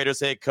been the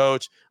Raiders head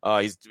coach.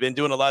 He's been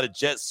doing a lot of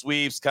jet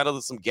sweeps, kind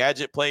of some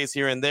gadget plays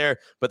here and there,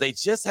 but they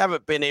just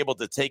haven't been able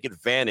to take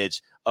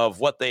advantage of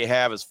what they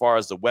have as far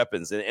as the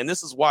weapons. And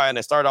this is why, and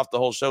I started off the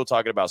whole show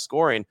talking about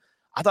scoring,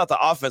 I thought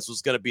the offense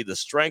was going to be the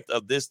strength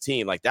of this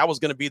team. Like, that was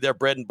going to be their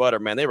bread and butter,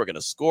 man. They were going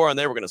to score, and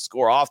they were going to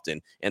score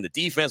often. And the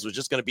defense was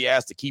just going to be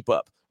asked to keep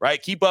up,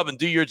 right? Keep up and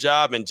do your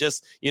job and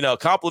just,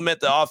 compliment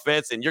the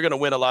offense, and you're going to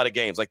win a lot of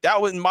games. Like, that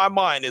was, in my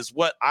mind, is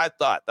what I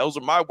thought. Those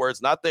are my words,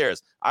 not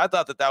theirs. I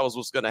thought that was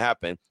what's going to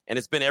happen, and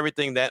it's been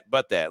everything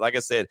but that. Like I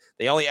said,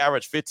 they only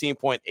averaged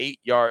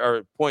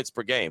 15.8 points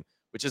per game,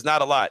 which is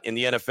not a lot in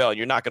the NFL.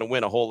 You're not going to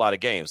win a whole lot of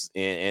games.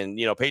 And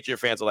Patriot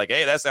fans are like,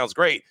 hey, that sounds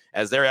great,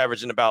 as they're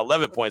averaging about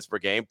 11 points per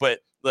game.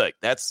 But look,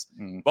 that's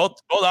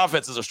both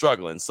offenses are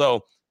struggling.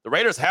 So the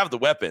Raiders have the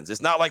weapons.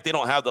 It's not like they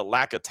don't have the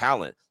lack of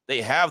talent.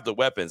 They have the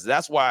weapons.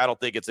 That's why I don't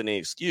think it's any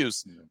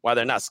excuse why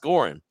they're not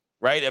scoring,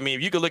 right? I mean,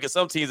 if you could look at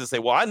some teams and say,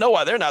 well, I know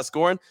why they're not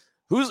scoring.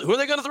 Who are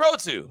they going to throw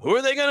to? Who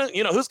are they going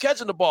to, who's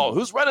catching the ball?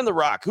 Who's running the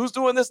rock? Who's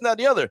doing this and that and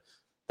the other?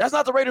 That's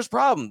not the Raiders'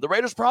 problem. The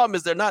Raiders' problem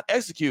is they're not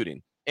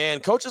executing.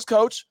 And coach is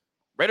coach.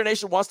 Raider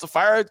Nation wants to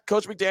fire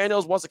Coach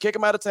McDaniels, wants to kick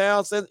him out of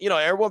town, send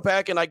everyone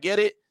back, and I get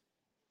it.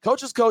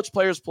 Coaches coach,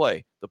 players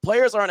play. The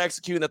players aren't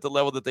executing at the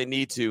level that they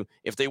need to.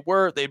 If they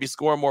were, they'd be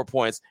scoring more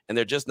points, and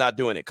they're just not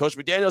doing it. Coach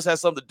McDaniels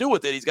has something to do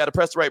with it. He's got to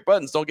press the right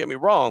buttons, don't get me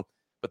wrong,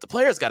 but the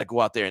players got to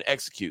go out there and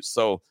execute.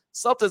 So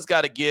something's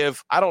got to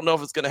give. I don't know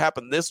if it's going to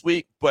happen this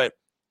week, but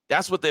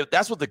that's what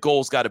the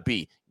goal's got to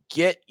be.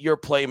 Get your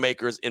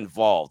playmakers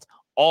involved.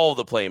 All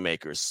the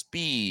playmakers,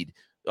 speed,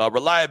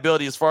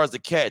 reliability as far as the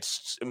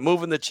catch,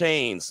 moving the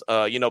chains,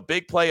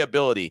 big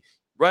playability,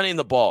 running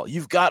the ball.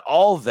 You've got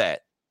all of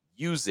that.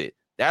 Use it.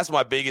 That's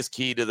my biggest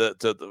key to the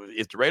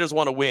if the Raiders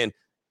want to win,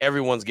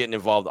 everyone's getting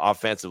involved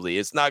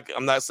offensively.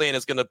 I'm not saying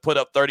it's going to put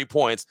up 30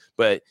 points,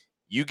 but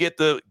you get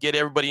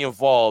everybody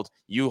involved.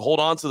 You hold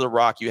on to the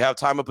rock. You have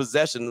time of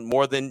possession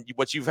more than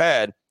what you've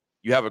had.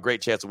 You have a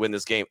great chance to win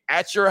this game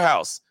at your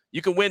house.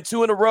 You can win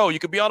 2 in a row. You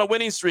could be on a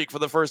winning streak for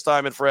the first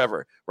time in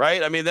forever,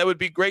 right? I mean, that would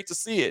be great to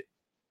see it.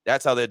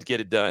 That's how they'd get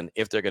it done.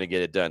 If they're going to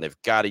get it done,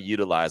 they've got to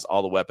utilize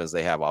all the weapons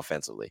they have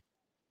offensively.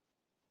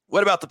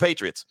 What about the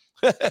Patriots?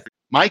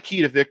 My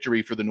key to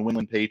victory for the New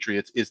England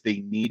Patriots is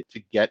they need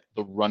to get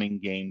the running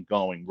game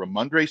going.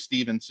 Ramondre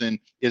Stevenson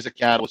is a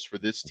catalyst for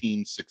this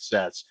team's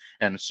success.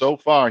 And so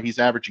far, he's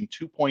averaging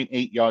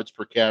 2.8 yards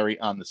per carry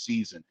on the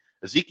season.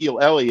 Ezekiel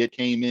Elliott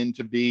came in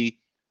to be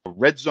a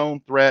red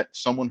zone threat,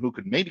 someone who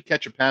could maybe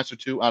catch a pass or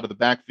two out of the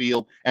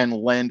backfield and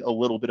lend a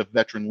little bit of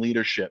veteran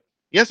leadership.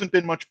 He hasn't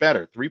been much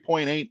better.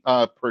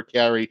 3.8 per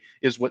carry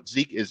is what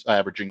Zeke is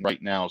averaging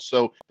right now.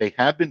 So they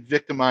have been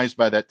victimized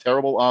by that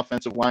terrible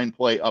offensive line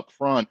play up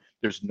front.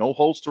 There's no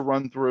holes to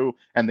run through,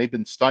 and they've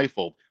been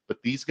stifled.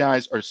 But these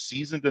guys are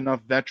seasoned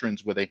enough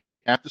veterans where they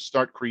have to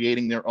start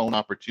creating their own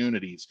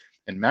opportunities.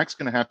 And Mac's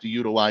going to have to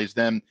utilize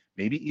them,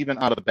 maybe even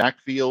out of the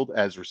backfield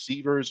as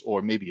receivers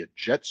or maybe a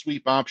jet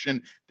sweep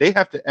option. They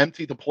have to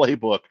empty the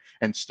playbook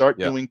and start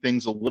doing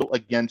things a little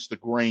against the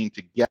grain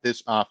to get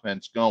this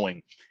offense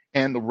going.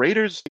 And the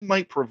Raiders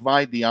might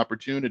provide the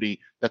opportunity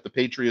that the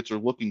Patriots are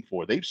looking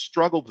for. They've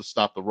struggled to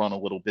stop the run a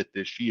little bit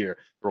this year.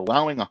 They're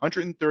allowing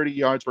 130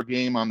 yards per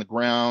game on the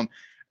ground.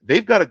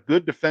 They've got a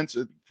good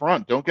defensive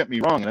front. Don't get me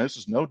wrong. And this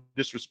is no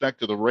disrespect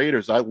to the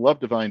Raiders. I love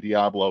Divine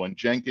Diablo and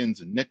Jenkins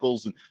and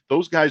Nichols, and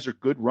those guys are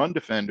good run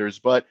defenders,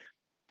 but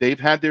they've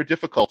had their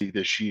difficulty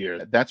this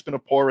year. That's been a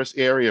porous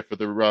area for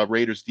the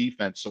Raiders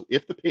defense. So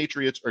if the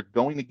Patriots are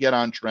going to get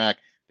on track,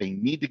 they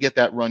need to get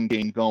that run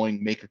game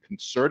going, make a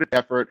concerted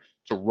effort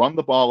to run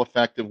the ball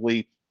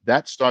effectively.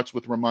 That starts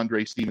with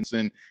Ramondre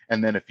Stevenson.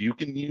 And then if you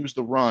can use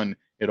the run,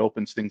 it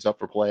opens things up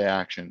for play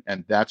action.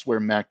 And that's where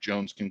Mac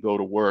Jones can go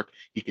to work.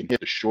 He can hit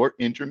the short,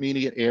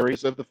 intermediate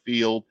areas of the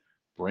field,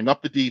 bring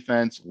up the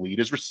defense, lead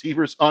his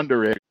receivers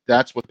under it.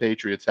 That's what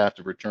Patriots have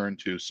to return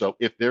to. So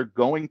if they're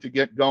going to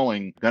get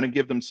going, going to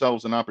give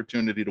themselves an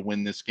opportunity to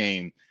win this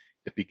game,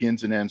 it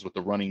begins and ends with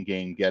the running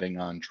game getting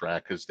on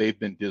track, because they've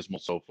been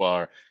dismal so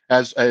far,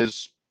 as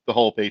the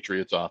whole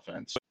Patriots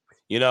offense.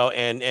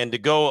 And to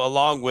go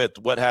along with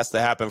what has to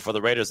happen for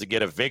the Raiders to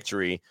get a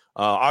victory,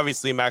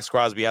 obviously Max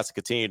Crosby has to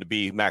continue to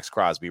be Max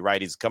Crosby, right?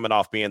 He's coming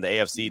off being the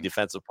AFC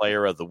Defensive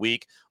Player of the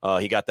Week.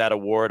 He got that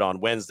award on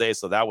Wednesday,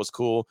 so that was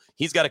cool.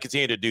 He's got to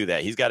continue to do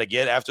that. He's got to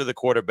get after the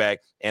quarterback.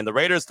 And the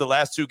Raiders, the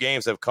last 2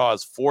 games, have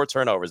caused 4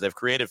 turnovers. They've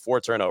created 4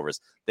 turnovers.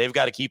 They've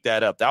got to keep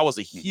that up. That was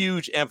a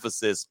huge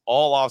emphasis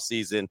all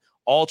offseason,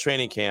 all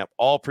training camp,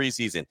 all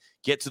preseason.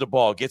 Get to the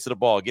ball, get to the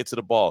ball, get to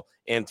the ball.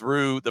 And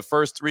through the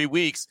first 3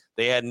 weeks,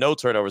 they had no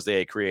turnovers they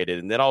had created.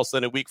 And then all of a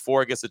sudden, in week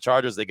 4 against the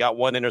Chargers, they got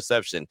 1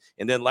 interception.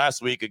 And then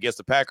last week against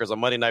the Packers on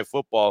Monday Night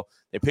Football,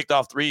 they picked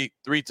off three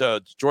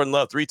to Jordan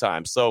Love 3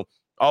 times. So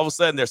all of a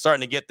sudden, they're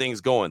starting to get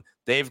things going.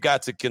 They've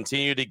got to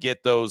continue to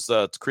get those,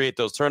 to create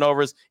those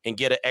turnovers and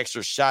get an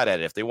extra shot at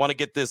it. If they want to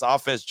get this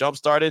offense jump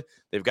started,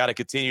 they've got to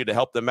continue to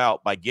help them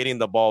out by getting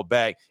the ball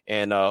back.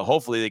 And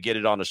hopefully they get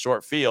it on a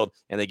short field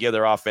and they give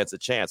their offense a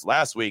chance.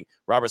 Last week,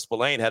 Robert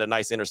Spillane had a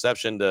nice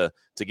interception to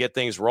get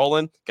things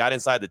rolling, got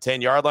inside the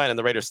 10-yard line, and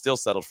the Raiders still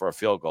settled for a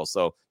field goal.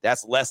 So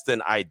that's less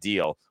than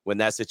ideal when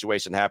that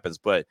situation happens.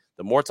 But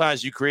the more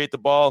times you create the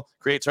ball,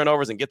 create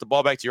turnovers, and get the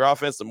ball back to your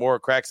offense, the more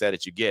cracks at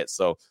it you get.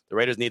 So the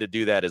Raiders need to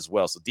do that as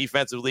well. So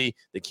defensively,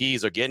 the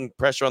keys are getting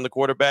pressure on the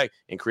quarterback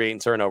and creating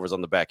turnovers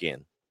on the back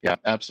end. Yeah,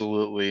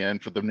 absolutely.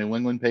 And for the New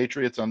England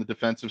Patriots on the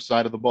defensive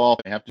side of the ball,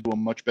 they have to do a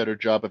much better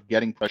job of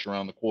getting pressure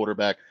on the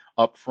quarterback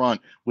up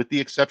front, with the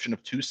exception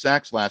of 2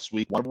 sacks last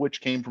week, one of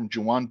which came from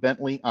Juwan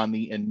Bentley on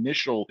the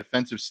initial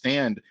defensive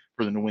stand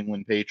for the New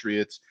England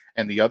Patriots,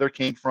 and the other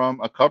came from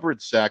a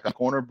coverage sack, a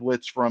corner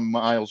blitz from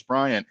Miles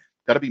Bryant.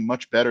 Got to be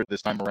much better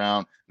this time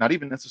around, not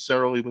even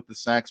necessarily with the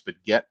sacks, but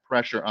get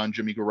pressure on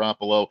Jimmy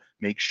Garoppolo.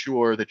 Make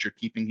sure that you're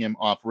keeping him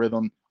off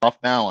rhythm,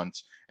 off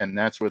balance. And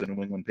that's where the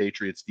New England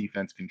Patriots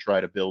defense can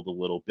try to build a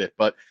little bit.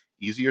 But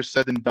easier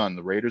said than done.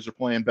 The Raiders are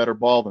playing better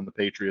ball than the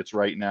Patriots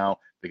right now.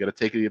 They got to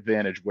take the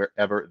advantage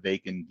wherever they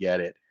can get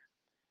it.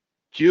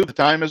 Q, the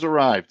time has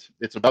arrived.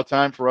 It's about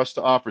time for us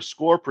to offer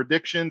score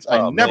predictions.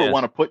 I never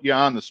want to put you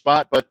on the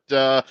spot, but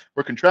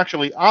we're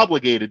contractually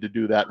obligated to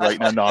do that right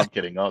now. No, I'm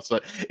kidding. So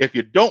if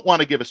you don't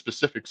want to give a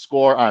specific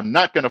score, I'm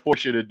not going to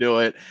force you to do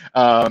it.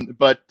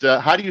 But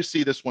how do you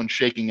see this one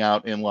shaking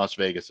out in Las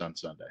Vegas on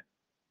Sunday?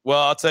 Well,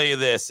 I'll tell you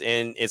this,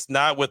 and it's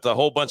not with a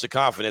whole bunch of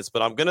confidence,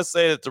 but I'm going to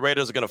say that the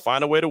Raiders are going to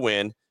find a way to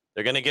win.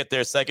 They're going to get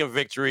their second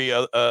victory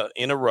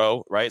in a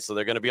row, right? So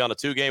they're going to be on a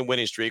 2-game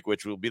winning streak,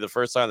 which will be the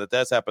first time that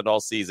that's happened all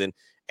season.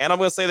 And I'm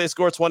going to say they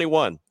score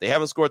 21. They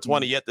haven't scored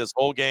 20 yet this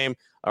whole game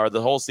or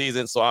the whole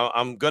season. So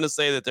I'm going to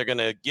say that they're going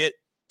to get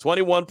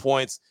 21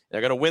 points.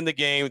 They're going to win the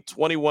game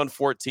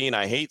 21-14.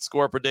 I hate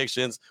score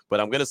predictions, but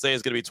I'm going to say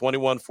it's going to be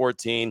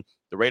 21-14.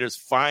 The Raiders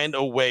find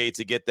a way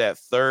to get that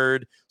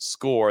third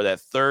score, that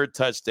third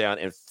touchdown,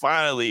 and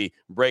finally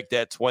break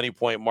that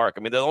 20-point mark. I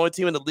mean, they're the only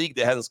team in the league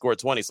that hasn't scored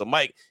 20. So,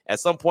 Mike, at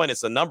some point,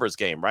 it's a numbers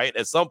game, right?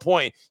 At some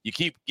point, you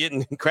keep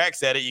getting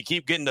cracks at it. You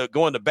keep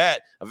going to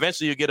bat.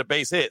 Eventually, you get a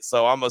base hit.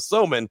 So I'm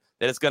assuming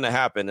that it's going to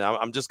happen.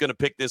 I'm just going to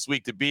pick this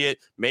week to be it.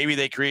 Maybe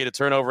they create a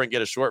turnover and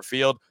get a short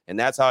field, and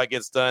that's how it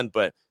gets done.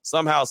 But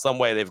somehow, some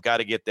way, they've got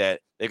to get that.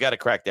 They've got to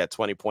crack that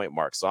 20-point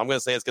mark. So I'm going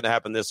to say it's going to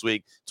happen this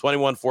week,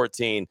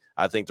 21-14.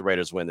 I think the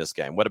Raiders win this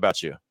game. What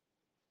about you?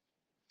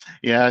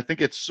 Yeah, I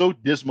think it's so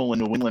dismal in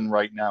New England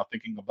right now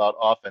thinking about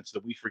offense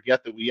that we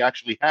forget that we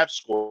actually have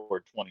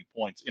scored 20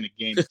 points in a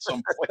game at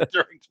some point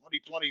during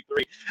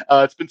 2023.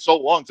 It's been so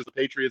long since the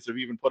Patriots have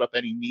even put up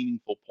any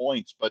meaningful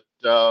points. But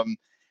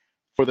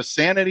for the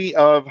sanity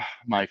of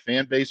my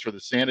fan base, for the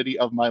sanity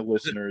of my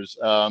listeners,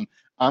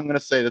 I'm going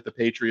to say that the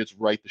Patriots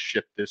right the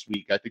ship this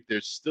week. I think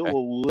there's still a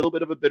little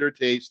bit of a bitter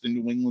taste in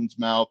New England's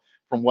mouth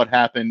from what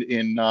happened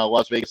in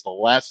Las Vegas the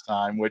last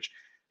time, which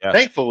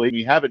thankfully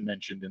we haven't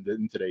mentioned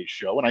in today's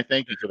show. And I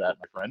thank you for that,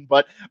 my friend.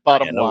 But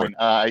bottom line,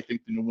 I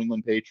think the New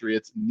England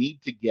Patriots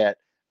need to get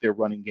their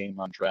running game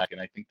on track. And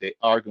I think they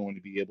are going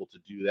to be able to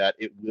do that.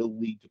 It will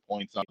lead to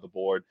points on the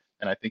board.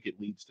 And I think it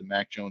leads to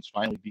Mac Jones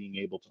finally being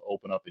able to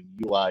open up and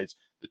utilize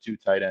the two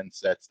tight end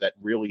sets that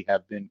really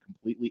have been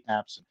completely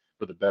absent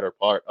for the better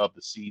part of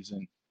the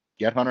season.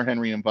 Get Hunter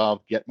Henry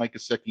involved, get Mike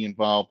Gesicki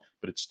involved,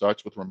 but it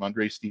starts with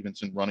Ramondre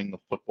Stevenson running the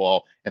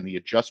football, and the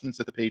adjustments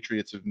that the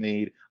Patriots have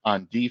made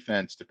on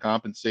defense to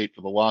compensate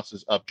for the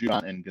losses of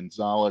Judon and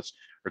Gonzalez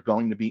are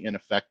going to be in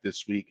effect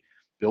this week.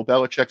 Bill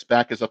Belichick's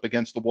back is up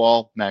against the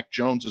wall. Mac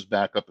Jones's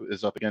back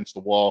is up against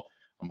the wall.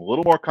 I'm a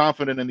little more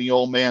confident in the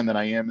old man than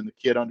I am in the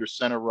kid under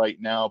center right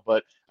now,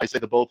 but I say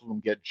the both of them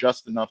get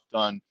just enough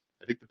done.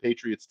 I think the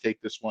Patriots take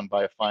this one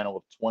by a final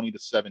of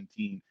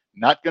 20-17.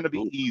 Not going to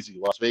be easy.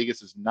 Las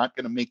Vegas is not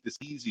going to make this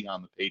easy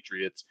on the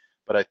Patriots,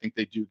 but I think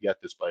they do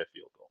get this by a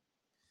field goal.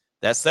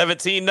 That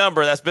 17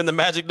 number, that's been the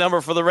magic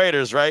number for the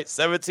Raiders, right?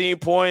 17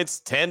 points,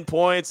 10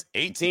 points,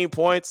 18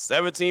 points,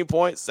 17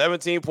 points,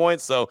 17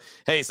 points. So,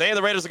 hey, saying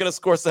the Raiders are going to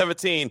score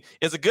 17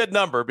 is a good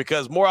number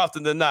because more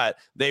often than not,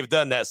 they've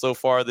done that so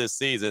far this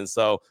season.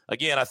 So,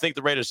 again, I think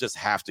the Raiders just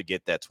have to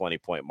get that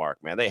 20-point mark,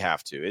 man. They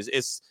have to.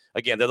 It's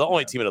again, they're the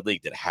only team in the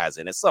league that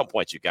hasn't. At some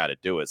point, you got to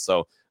do it.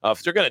 So,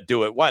 if you're going to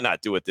do it, why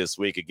not do it this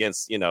week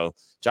against,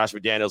 Josh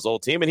McDaniels'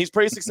 old team? And he's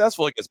pretty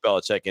successful against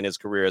Belichick in his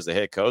career as a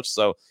head coach.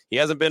 So he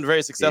hasn't been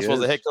very successful as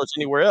a head coach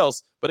anywhere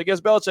else. But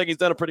against Belichick, he's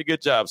done a pretty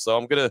good job. So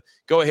I'm going to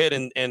go ahead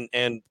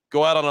and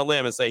go out on a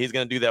limb and say he's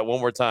going to do that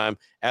one more time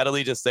at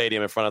Allegiant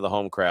Stadium in front of the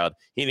home crowd.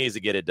 He needs to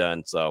get it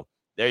done. So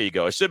there you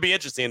go. It should be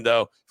interesting,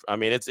 though. I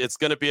mean, it's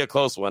going to be a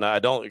close one. I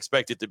don't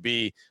expect it to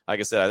be, like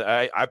I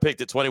said, I picked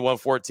it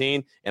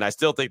 21-14, and I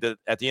still think that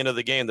at the end of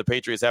the game, the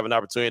Patriots have an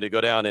opportunity to go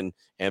down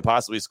and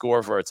possibly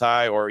score for a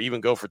tie or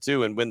even go for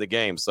two and win the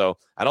game. So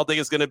I don't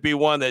think it's going to be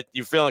one that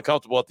you're feeling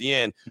comfortable at the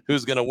end.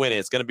 Who's going to win it?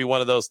 It's going to be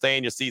one of those stay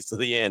in your seats to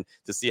the end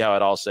to see how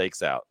it all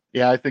shakes out.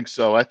 Yeah, I think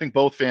so. I think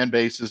both fan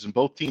bases and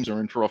both teams are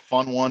in for a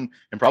fun one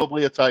and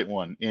probably a tight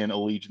one in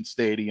Allegiant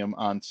Stadium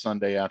on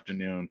Sunday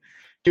afternoon.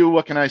 Q,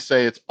 what can I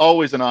say? It's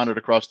always an honor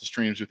to cross the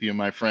streams with you,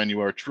 my friend. You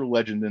are a true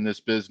legend in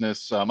this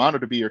business. I'm honored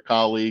to be your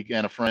colleague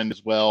and a friend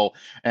as well.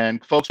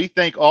 And folks, we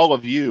thank all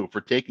of you for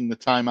taking the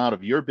time out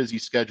of your busy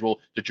schedule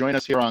to join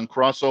us here on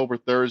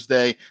Crossover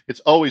Thursday.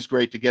 It's always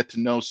great to get to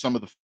know some of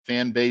the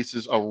fan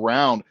bases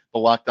around the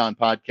Locked On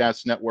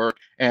Podcast Network.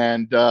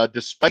 And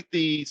despite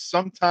the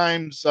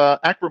sometimes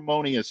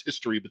acrimonious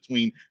history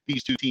between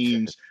these two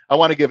teams, I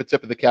want to give a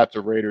tip of the cap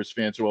to Raiders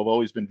fans who have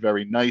always been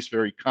very nice,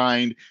 very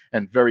kind,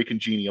 and very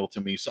congenial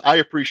to me. So I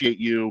appreciate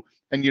you.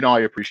 And,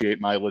 I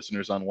appreciate my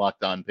listeners on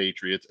Locked On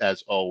Patriots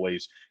as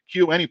always.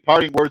 Q, any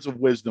parting words of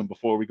wisdom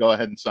before we go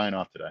ahead and sign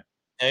off today?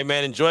 Hey,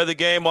 man, enjoy the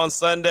game on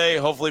Sunday.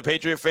 Hopefully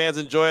Patriot fans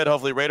enjoy it.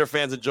 Hopefully Raider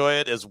fans enjoy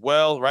it as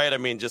well, right? I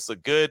mean, just a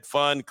good,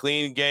 fun,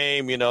 clean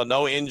game,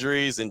 no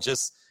injuries, and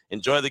just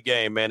enjoy the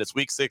game, man. It's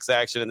week 6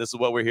 action, and this is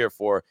what we're here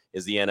for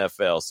is the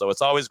NFL. So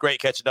it's always great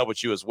catching up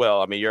with you as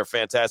well. I mean, you're a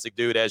fantastic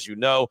dude, as you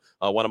know,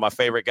 one of my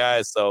favorite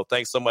guys. So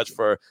thanks so much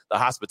for the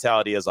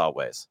hospitality as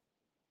always.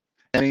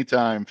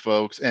 Anytime,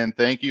 folks. And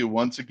thank you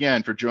once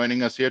again for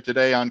joining us here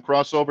today on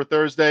Crossover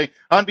Thursday.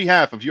 On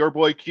behalf of your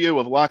boy Q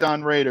of Locked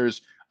On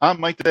Raiders, I'm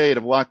Mike Debate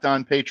of Locked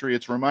On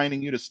Patriots,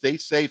 reminding you to stay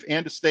safe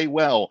and to stay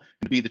well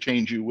and to be the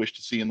change you wish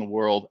to see in the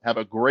world. Have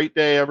a great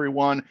day,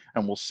 everyone,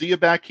 and we'll see you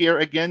back here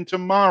again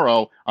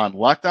tomorrow on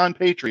Locked On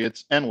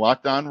Patriots and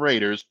Locked On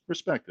Raiders,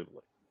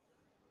 respectively.